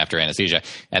awaken after anesthesia.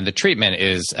 And the treatment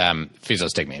is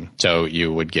physostigmine. So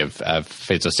you would give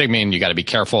physostigmine. You got to be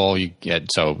careful.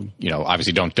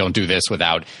 Obviously don't do this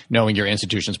without knowing your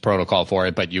institution's protocol for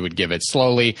it, but you would give it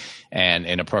slowly and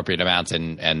in appropriate amounts.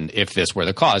 And if this were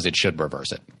the cause, it should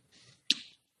reverse it.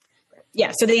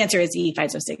 Yeah, so the answer is E,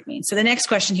 physostigmine. So the next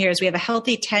question here is we have a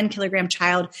healthy 10-kilogram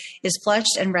child is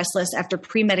flushed and restless after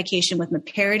pre-medication with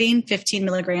meperidine, 15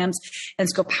 milligrams,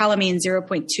 and scopolamine,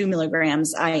 0.2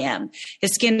 milligrams IM.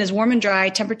 His skin is warm and dry,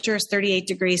 temperature is 38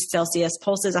 degrees Celsius,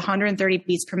 pulse is 130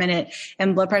 beats per minute,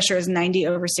 and blood pressure is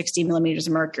 90/60 millimeters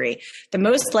of mercury. The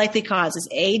most likely cause is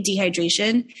A,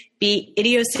 dehydration, B,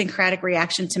 idiosyncratic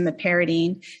reaction to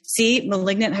meperidine, C,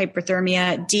 malignant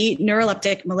hyperthermia, D,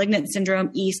 neuroleptic malignant syndrome,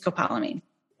 E, scopolamine.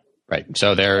 Right.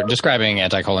 So they're describing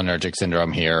anticholinergic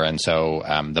syndrome here. And so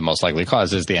the most likely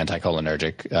cause is the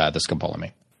anticholinergic, the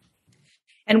scopolamine.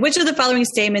 And which of the following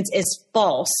statements is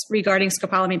false regarding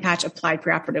scopolamine patch applied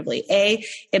preoperatively? A,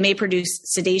 it may produce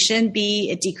sedation. B,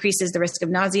 it decreases the risk of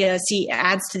nausea. C,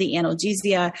 adds to the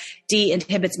analgesia. D,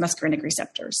 inhibits muscarinic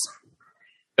receptors.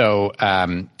 So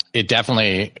it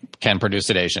definitely can produce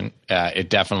sedation. It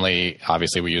definitely,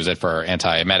 obviously, we use it for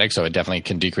antiemetic, so it definitely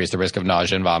can decrease the risk of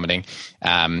nausea and vomiting.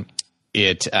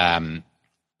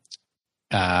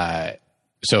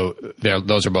 So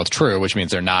those are both true, which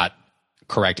means they're not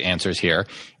correct answers here.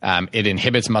 It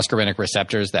inhibits muscarinic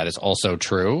receptors. That is also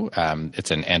true.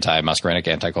 It's an anti-muscarinic,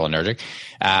 anticholinergic.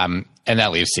 And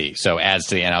that leaves C. So adds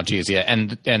to the analgesia.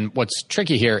 And what's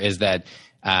tricky here is that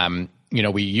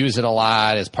we use it a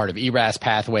lot as part of ERAS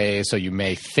pathways, so you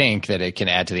may think that it can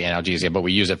add to the analgesia, but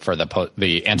we use it for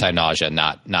the anti-nausea,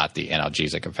 not the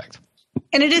analgesic effect.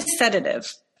 And it is sedative,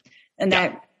 and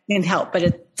that can help, but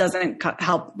it doesn't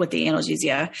help with the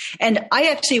analgesia. And I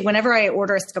actually, whenever I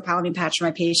order a scopolamine patch for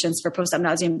my patients for post-op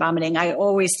nausea and vomiting, I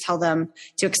always tell them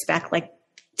to expect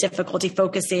difficulty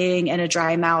focusing and a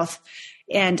dry mouth,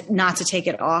 and not to take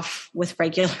it off with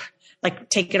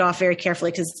take it off very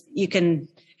carefully, because you can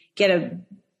get a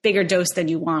bigger dose than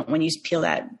you want when you peel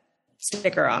that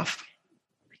sticker off.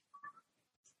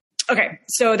 Okay,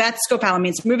 so that's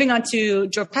scopolamine. So moving on to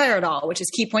droperidol, which is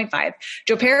key point 5.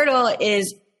 Droperidol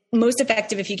is most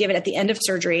effective if you give it at the end of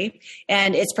surgery,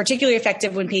 and it's particularly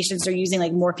effective when patients are using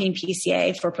like morphine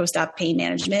PCA for post-op pain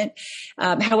management.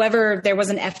 However, there was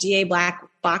an FDA black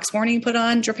box warning put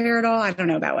on droperidol, I don't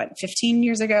know, about 15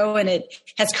 years ago, and it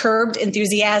has curbed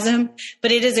enthusiasm,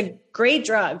 but it is a great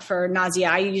drug for nausea.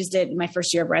 I used it in my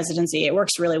first year of residency. It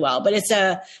works really well, but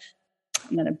I'm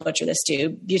going to butcher this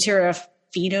too, butyraphenone,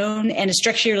 and is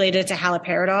strictly related to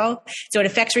haloperidol. So it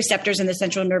affects receptors in the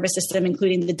central nervous system,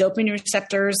 including the dopamine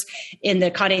receptors in the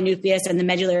caudate nucleus and the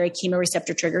medullary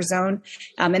chemoreceptor trigger zone.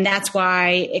 And that's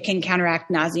why it can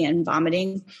counteract nausea and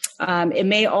vomiting. It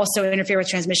may also interfere with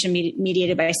transmission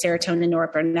mediated by serotonin,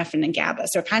 norepinephrine, and GABA.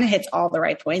 So it kind of hits all the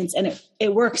right points, and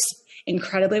it works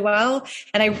incredibly well.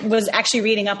 And I was actually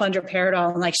reading up on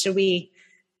droperidol and like, should we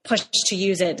push to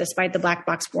use it despite the black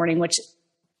box warning, which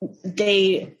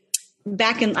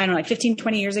back in, 15,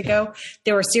 20 years ago,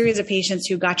 there were a series of patients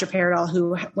who got droperidol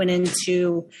who went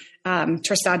into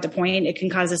Torsades de Pointes. It can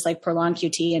cause this like prolonged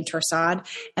QT and Torsades,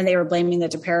 and they were blaming the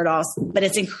droperidol, but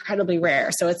it's incredibly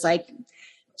rare. So it's like,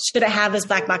 should it have this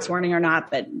black box warning or not?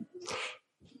 But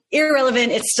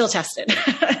irrelevant, it's still tested.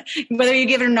 Whether you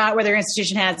give it or not, whether your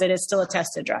institution has it, it's still a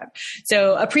tested drug.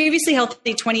 So a previously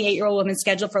healthy 28-year-old woman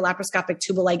scheduled for laparoscopic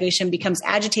tubal ligation becomes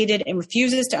agitated and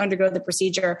refuses to undergo the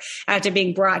procedure after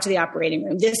being brought to the operating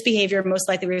room. This behavior most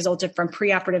likely resulted from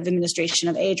preoperative administration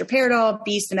of A, droperidol,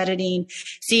 B, cimetidine,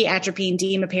 C, atropine,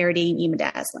 D, meperidine, E,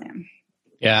 midazolam.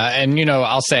 Yeah. And,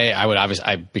 I'll say I would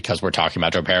obviously, because we're talking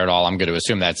about droperidol, I'm going to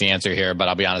assume that's the answer here, but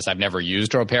I'll be honest, I've never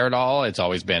used droperidol. It's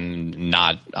always been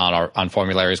not on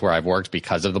formularies where I've worked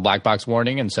because of the black box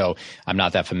warning. And so I'm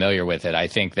not that familiar with it. I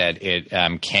think that it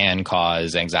can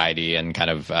cause anxiety and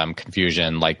kind of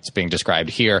confusion like it's being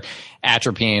described here.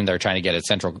 Atropine, they're trying to get at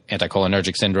central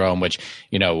anticholinergic syndrome, which,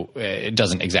 it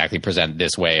doesn't exactly present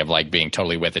this way of like being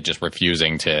totally with it, just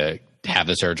refusing to have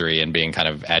the surgery and being kind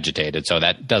of agitated. So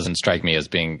that doesn't strike me as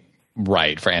being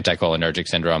right for anticholinergic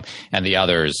syndrome. And the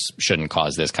others shouldn't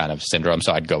cause this kind of syndrome.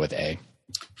 So I'd go with A.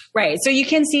 Right. So you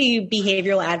can see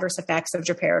behavioral adverse effects of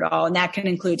droperidol, and that can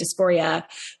include dysphoria,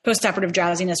 postoperative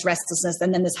drowsiness, restlessness,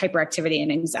 and then this hyperactivity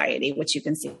and anxiety, which you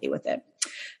can see with it.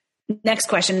 Next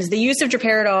question is, the use of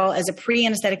droperidol as a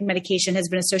pre-anesthetic medication has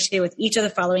been associated with each of the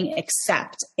following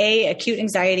except A, acute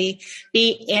anxiety,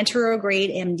 B,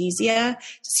 anterograde amnesia,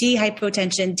 C,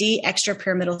 hypotension, D,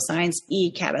 extrapyramidal signs,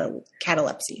 E,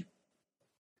 catalepsy.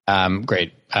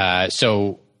 Great.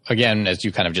 So again, as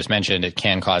you kind of just mentioned, it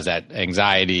can cause that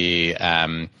anxiety.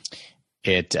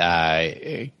 It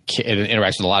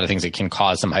interacts with a lot of things. It can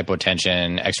cause some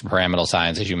hypotension, extrapyramidal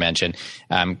signs, as you mentioned,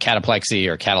 cataplexy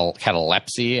or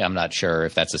catalepsy. I'm not sure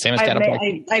if that's the same as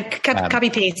cataplexy. I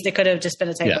copy paste. It could have just been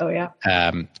a typo. Yeah.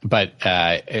 But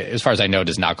as far as I know, it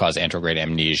does not cause anterograde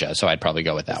amnesia. So I'd probably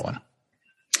go with that one.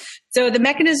 So the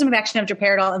mechanism of action of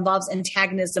droperidol involves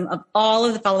antagonism of all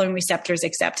of the following receptors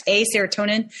except A,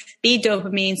 serotonin, B,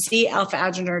 dopamine, C, alpha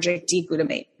adrenergic, D,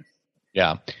 glutamate.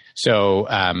 Yeah. So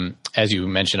as you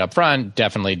mentioned up front,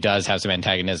 definitely does have some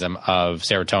antagonism of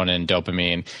serotonin,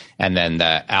 dopamine, and then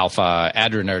the alpha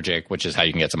adrenergic, which is how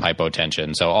you can get some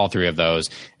hypotension. So all three of those,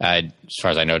 as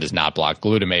far as I know, does not block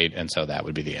glutamate, and so that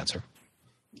would be the answer.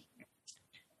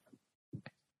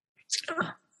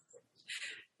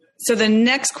 So the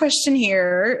next question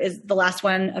here is the last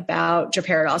one about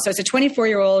droperidol. So it's a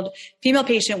 24-year-old female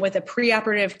patient with a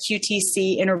preoperative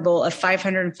QTC interval of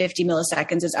 550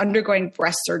 milliseconds is undergoing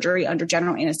breast surgery under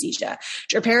general anesthesia.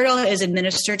 Droperidol is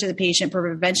administered to the patient for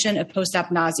prevention of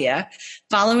post-op nausea,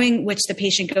 following which the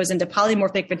patient goes into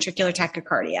polymorphic ventricular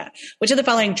tachycardia. Which of the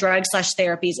following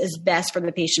drugs/therapies is best for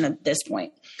the patient at this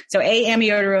point? So A,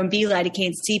 amiodarone, B,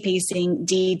 lidocaine, C, pacing,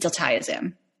 D,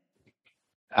 diltiazem.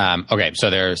 Okay, so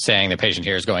they're saying the patient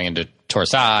here is going into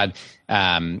Torsades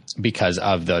because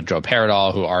of the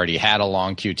droperidol, who already had a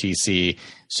long QTC.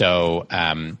 So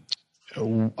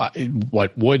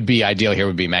what would be ideal here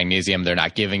would be magnesium. They're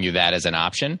not giving you that as an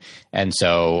option. And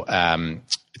so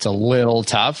it's a little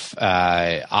tough.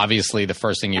 Obviously, the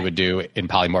first thing you would do in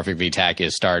polymorphic VTAC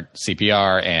is start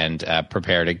CPR and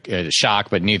prepare to shock,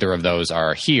 but neither of those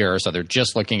are here. So they're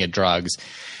just looking at drugs.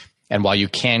 And while you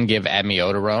can give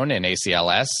amiodarone in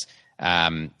ACLS,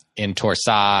 in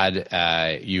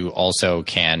Torsades, you also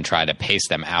can try to pace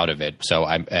them out of it. So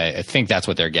I think that's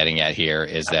what they're getting at here,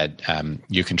 is that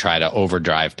you can try to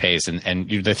overdrive pace. And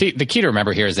the key to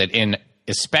remember here is that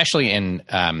especially in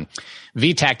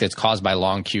VTAC that's caused by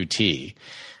long QT,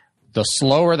 the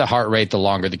slower the heart rate, the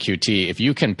longer the QT. If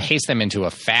you can pace them into a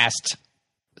fast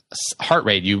heart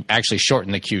rate, you actually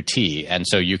shorten the QT. And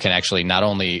so you can actually not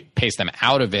only pace them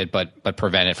out of it, but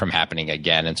prevent it from happening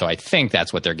again. And so I think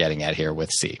that's what they're getting at here with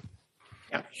C.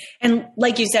 Yeah. And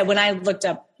like you said, when I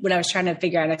was trying to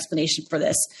figure out an explanation for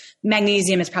this,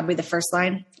 magnesium is probably the first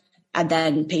line, and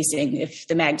then pacing if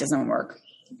the mag doesn't work.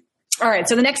 All right.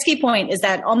 So the next key point is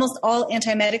that almost all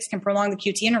antiemetics can prolong the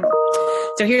QT interval.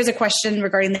 So here's a question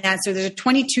regarding that. So there's a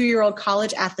 22-year-old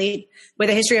college athlete with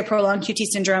a history of prolonged QT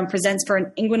syndrome presents for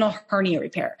an inguinal hernia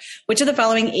repair. Which of the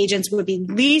following agents would be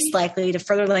least likely to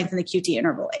further lengthen the QT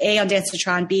interval? A,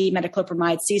 ondansetron, B,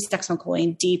 metoclopramide, C,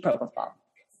 succinylcholine, D, propofol.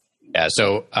 Yeah.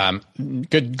 So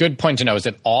good point to know is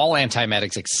that all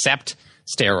antiemetics except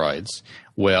steroids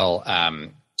will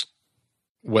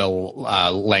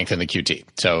lengthen the QT.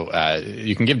 So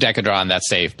you can give Decadron, that's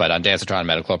safe, but ondansetron and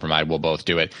metoclopramide will both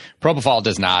do it. Propofol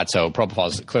does not, so propofol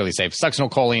is clearly safe.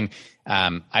 Succinylcholine,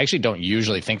 I actually don't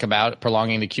usually think about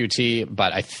prolonging the QT,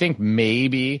 but I think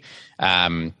maybe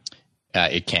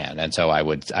it can, and so I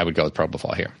would go with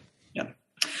propofol here.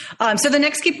 So the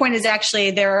next key point is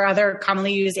actually there are other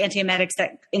commonly used antiemetics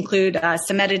that include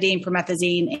cimetidine,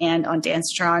 promethazine, and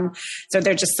ondansetron. So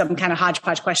they're just some kind of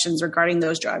hodgepodge questions regarding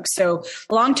those drugs. So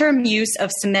long-term use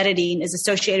of cimetidine is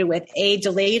associated with A,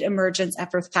 delayed emergence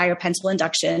after thiopental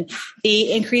induction,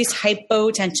 B, increased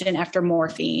hypotension after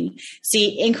morphine,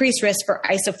 C, increased risk for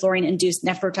isoflurane-induced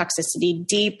nephrotoxicity,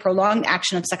 D, prolonged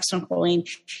action of succinylcholine,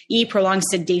 E, prolonged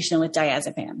sedation with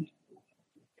diazepam.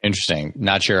 Interesting.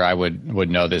 Not sure I would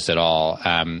know this at all.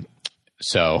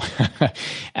 So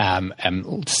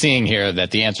I'm seeing here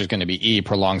that the answer is going to be E,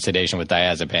 prolonged sedation with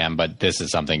diazepam, but this is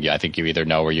something I think you either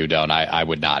know or you don't. I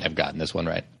would not have gotten this one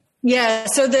right. Yeah.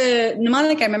 So the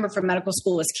mnemonic I remember from medical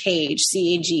school was CAGE,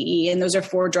 C-A-G-E, and those are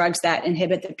 4 drugs that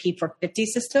inhibit the P450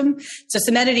 system. So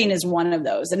cimetidine is one of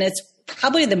those. And it's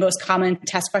probably the most common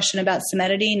test question about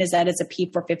cimetidine is that it's a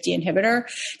P450 inhibitor.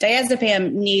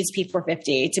 Diazepam needs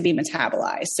P450 to be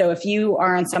metabolized. So if you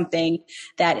are on something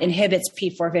that inhibits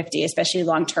P450, especially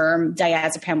long-term,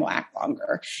 diazepam will act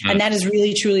longer. And that is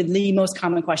really, truly the most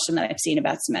common question that I've seen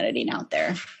about cimetidine out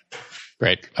there.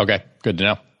 Great. Okay. Good to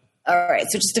know. All right.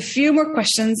 So just a few more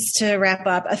questions to wrap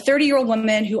up. A 30-year-old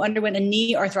woman who underwent a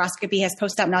knee arthroscopy has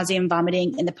post-op nausea and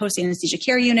vomiting in the post-anesthesia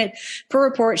care unit. Per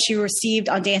report, she received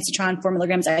ondansetron 4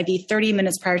 milligrams IV 30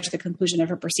 minutes prior to the conclusion of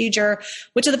her procedure.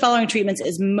 Which of the following treatments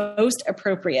is most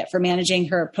appropriate for managing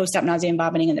her post-op nausea and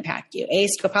vomiting in the PACU? A,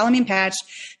 scopolamine patch,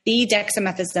 B,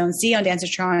 dexamethasone, C,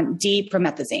 ondansetron, D,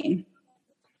 promethazine.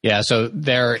 Yeah, so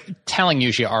they're telling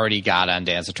you she already got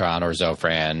ondansetron or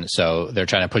Zofran, so they're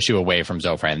trying to push you away from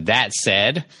Zofran. That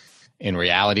said, in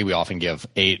reality, we often give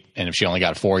 8, and if she only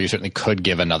got 4, you certainly could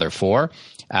give another 4.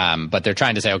 But they're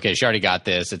trying to say, okay, she already got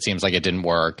this. It seems like it didn't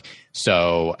work.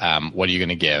 So what are you going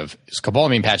to give?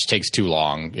 Scopolamine patch takes too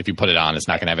long. If you put it on, it's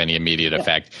not going to have any immediate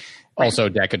effect. Also,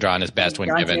 Decadron is best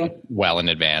when given well in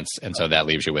advance, and so that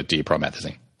leaves you with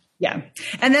D-promethazine. Yeah.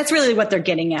 And that's really what they're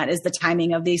getting at is the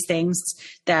timing of these things,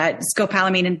 that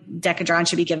scopolamine and Decadron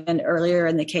should be given earlier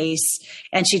in the case.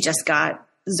 And she just got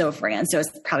Zofran. So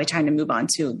it's probably time to move on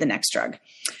to the next drug.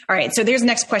 All right. So there's the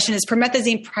next question is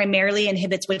promethazine primarily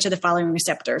inhibits which of the following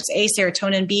receptors? A,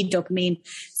 serotonin, B, dopamine,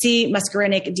 C,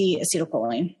 muscarinic, D,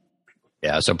 acetylcholine.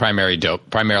 Yeah, so primarily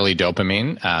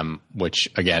dopamine, which,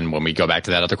 again, when we go back to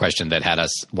that other question that had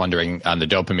us wondering on the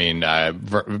dopamine,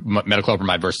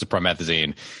 metoclopramide versus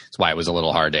promethazine, that's why it was a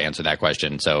little hard to answer that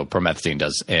question. So promethazine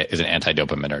is an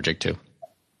antidopaminergic too.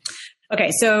 Okay,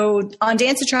 so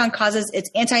ondansetron causes its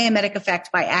antiemetic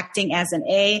effect by acting as an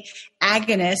A,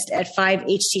 agonist at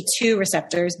 5-HT2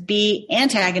 receptors, B,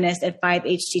 antagonist at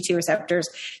 5-HT2 receptors,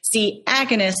 C,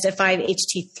 agonist at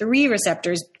 5-HT3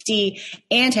 receptors, D,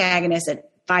 antagonist at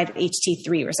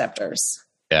 5-HT3 receptors.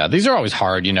 Yeah, these are always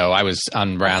hard. You know, I was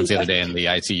on rounds the other day in the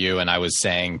ICU, and I was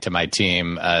saying to my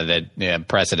team that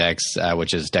Precedex,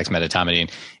 which is dexmedetomidine,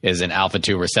 is an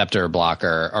alpha-2 receptor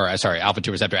blocker,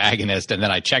 alpha-2 receptor agonist. And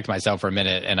then I checked myself for a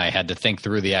minute, and I had to think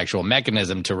through the actual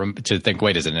mechanism to think,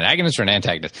 wait, is it an agonist or an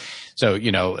antagonist? So,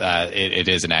 you know, it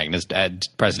is an agonist.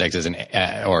 Precedex is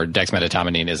or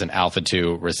dexmedetomidine is an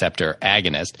alpha-2 receptor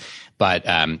agonist. But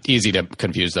easy to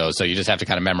confuse those, so you just have to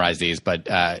kind of memorize these. But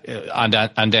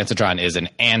ondansetron is an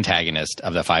antagonist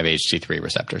of the 5-HT3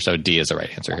 receptor, so D is the right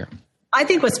answer here. I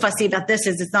think what's fussy about this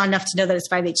is it's not enough to know that it's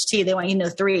 5-HT. They want you to know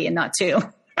 3 and not 2.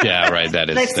 Yeah, right.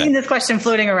 That is. I've seen this question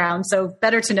floating around, so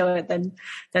better to know it than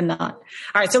not.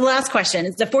 All right, so the last question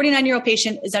is: the 49-year-old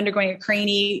patient is undergoing a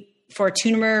for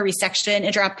tumor resection.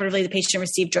 Intraoperatively, the patient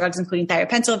received drugs including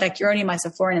thiopental, vecuronium,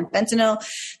 isoflurane, and fentanyl.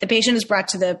 The patient is brought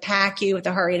to the PACU with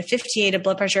a heart rate of 58, a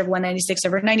blood pressure of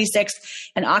 196/96,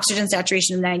 and oxygen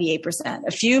saturation of 98%.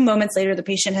 A few moments later, the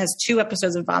patient has 2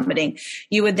 episodes of vomiting.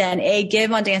 You would then A,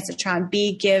 give ondansetron,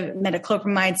 B, give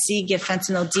metoclopramide, C, give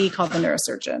fentanyl, D, call the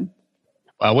neurosurgeon.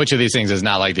 Well, which of these things is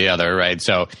not like the other, right?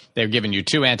 So they've given you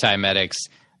 2 antiemetics.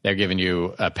 They're giving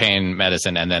you a pain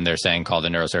medicine, and then they're saying call the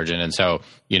neurosurgeon. And so,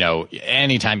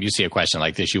 anytime you see a question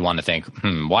like this, you want to think,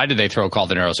 why did they throw call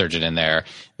the neurosurgeon in there?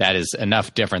 That is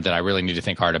enough different that I really need to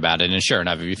think hard about it. And sure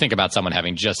enough, if you think about someone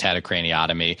having just had a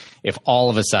craniotomy, if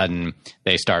all of a sudden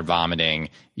they start vomiting,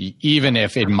 even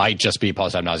if it might just be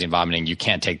post-op nausea and vomiting, you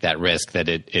can't take that risk that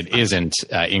it isn't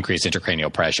increased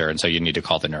intracranial pressure. And so you need to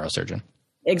call the neurosurgeon.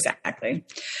 Exactly.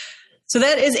 So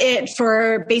that is it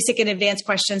for basic and advanced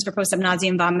questions for post-op nausea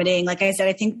and vomiting. Like I said,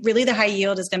 I think really the high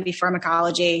yield is going to be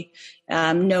pharmacology,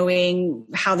 knowing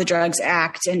how the drugs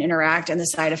act and interact and the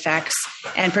side effects,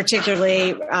 and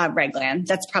particularly Reglan.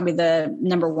 That's probably the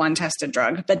number 1 tested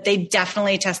drug, but they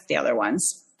definitely test the other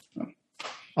ones.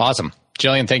 Awesome.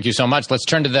 Jillian, thank you so much. Let's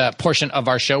turn to the portion of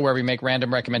our show where we make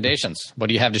random recommendations. What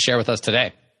do you have to share with us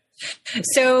today?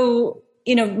 So,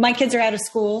 my kids are out of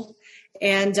school,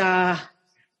 and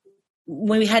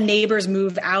when we had neighbors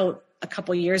move out a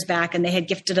couple years back, and they had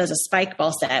gifted us a spike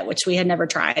ball set, which we had never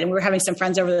tried. And we were having some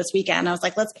friends over this weekend. And I was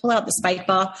like, let's pull out the spike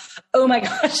ball. Oh my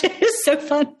gosh, it is so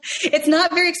fun. It's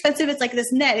not very expensive. It's like this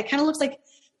net. It kind of looks like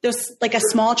a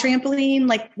small trampoline,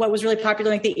 like what was really popular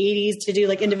in like the 80s to do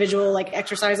like individual like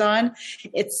exercise on.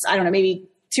 It's, I don't know, maybe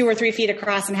 2 or 3 feet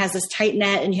across, and has this tight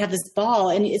net, and you have this ball,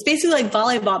 and it's basically like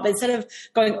volleyball, but instead of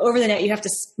going over the net, you have to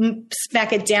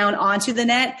smack it down onto the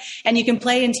net, and you can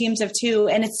play in teams of 2.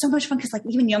 And it's so much fun because like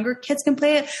even younger kids can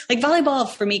play it. Like volleyball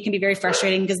for me can be very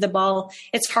frustrating because the ball,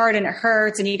 it's hard and it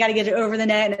hurts, and you got to get it over the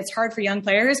net, and it's hard for young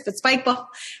players. But spike ball,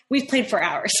 we've played for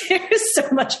hours. It was so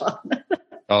much fun.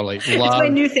 Totally. It's my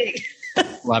new thing.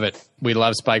 Love it. We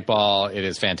love spike ball. It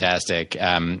is fantastic.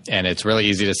 And it's really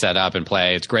easy to set up and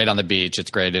play. It's great on the beach.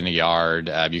 It's great in a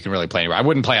yard. You can really play anywhere. I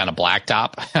wouldn't play on a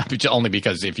blacktop only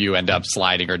because if you end up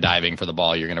sliding or diving for the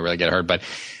ball, you're going to really get hurt. But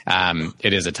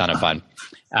it is a ton of fun.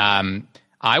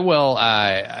 I will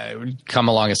come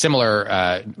along a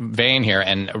similar vein here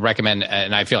and recommend,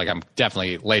 and I feel like I'm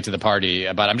definitely late to the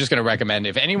party, but I'm just going to recommend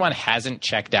if anyone hasn't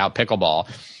checked out pickleball,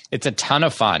 it's a ton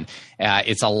of fun.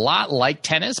 It's a lot like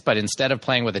tennis, but instead of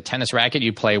playing with a tennis racket,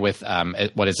 you play with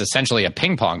what is essentially a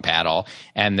ping pong paddle.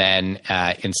 And then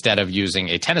instead of using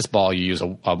a tennis ball, you use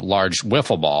a large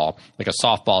wiffle ball, like a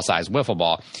softball sized wiffle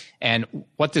ball. And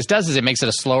what this does is it makes it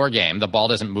a slower game. The ball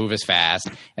doesn't move as fast.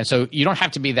 And so you don't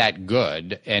have to be that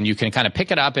good. And you can kind of pick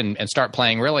it up and start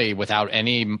playing really without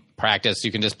any practice.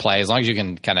 You can just play as long as you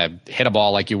can kind of hit a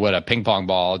ball like you would a ping pong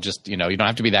ball. Just, you don't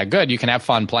have to be that good. You can have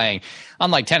fun playing.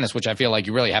 Unlike tennis, which I feel like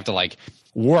you really have to like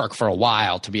work for a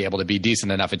while to be able to be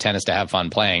decent enough at tennis to have fun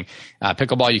playing.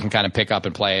 Pickleball, you can kind of pick up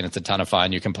and play, and it's a ton of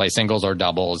fun. You can play singles or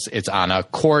doubles. It's on a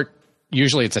court.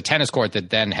 Usually it's a tennis court that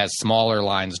then has smaller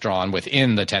lines drawn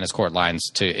within the tennis court lines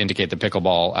to indicate the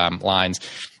pickleball lines.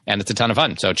 And it's a ton of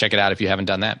fun. So check it out if you haven't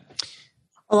done that.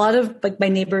 A lot of like my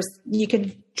neighbors, you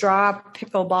could draw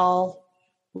pickleball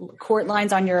court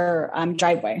lines on your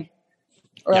driveway,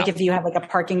 or like if you have like a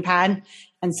parking pad.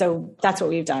 And so that's what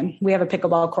we've done. We have a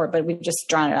pickleball court, but we've just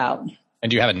drawn it out. And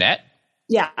do you have a net?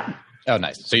 Yeah. Oh,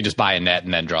 nice. So you just buy a net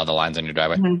and then draw the lines on your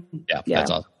driveway. Mm-hmm. Yeah,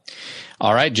 that's awesome.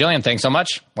 All right, Jillian, thanks so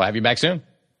much. We'll have you back soon.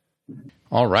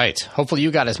 All right. Hopefully you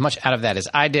got as much out of that as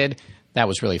I did. That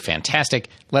was really fantastic.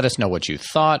 Let us know what you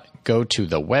thought. Go to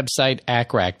the website,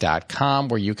 acrac.com,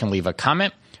 where you can leave a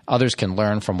comment. Others can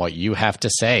learn from what you have to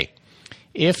say.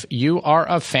 If you are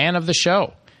a fan of the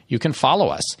show, you can follow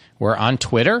us. We're on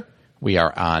Twitter. We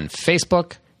are on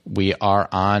Facebook. We are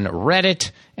on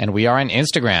Reddit. And we are on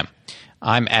Instagram.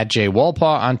 I'm at Jay Wolpaw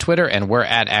on Twitter, and we're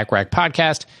at ACRAC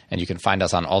Podcast, and you can find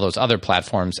us on all those other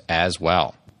platforms as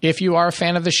well. If you are a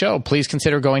fan of the show, please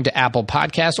consider going to Apple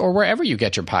Podcasts or wherever you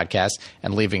get your podcasts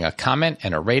and leaving a comment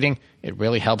and a rating. It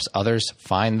really helps others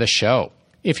find the show.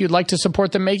 If you'd like to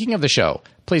support the making of the show,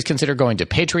 please consider going to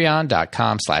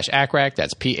patreon.com/ACRAC.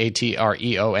 That's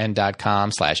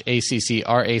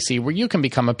patreon.com/ACCRAC, where you can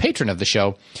become a patron of the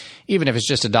show. Even if it's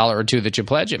just $1 or $2 that you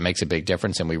pledge, it makes a big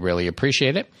difference, and we really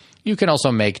appreciate it. You can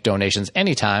also make donations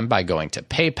anytime by going to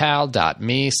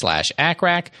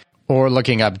paypal.me/ACRAC or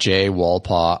looking up Jay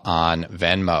Wolpaw on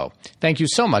Venmo. Thank you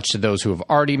so much to those who have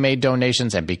already made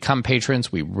donations and become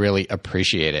patrons. We really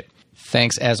appreciate it.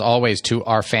 Thanks, as always, to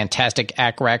our fantastic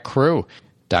ACRAC crew.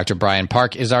 Dr. Brian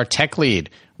Park is our tech lead.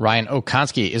 Ryan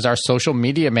Okonski is our social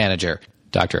media manager.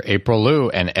 Dr. April Liu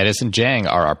and Edison Jang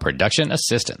are our production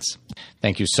assistants.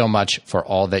 Thank you so much for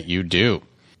all that you do.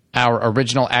 Our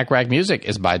original ACRAC music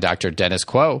is by Dr. Dennis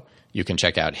Quo. You can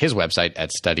check out his website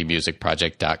at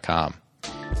studymusicproject.com.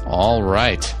 All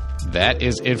right, that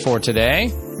is it for today.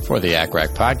 For the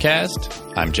ACRAC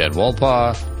podcast, I'm Jed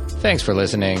Wolpaw. Thanks for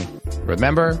listening.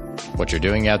 Remember, what you're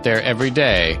doing out there every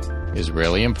day is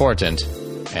really important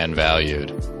and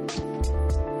valued.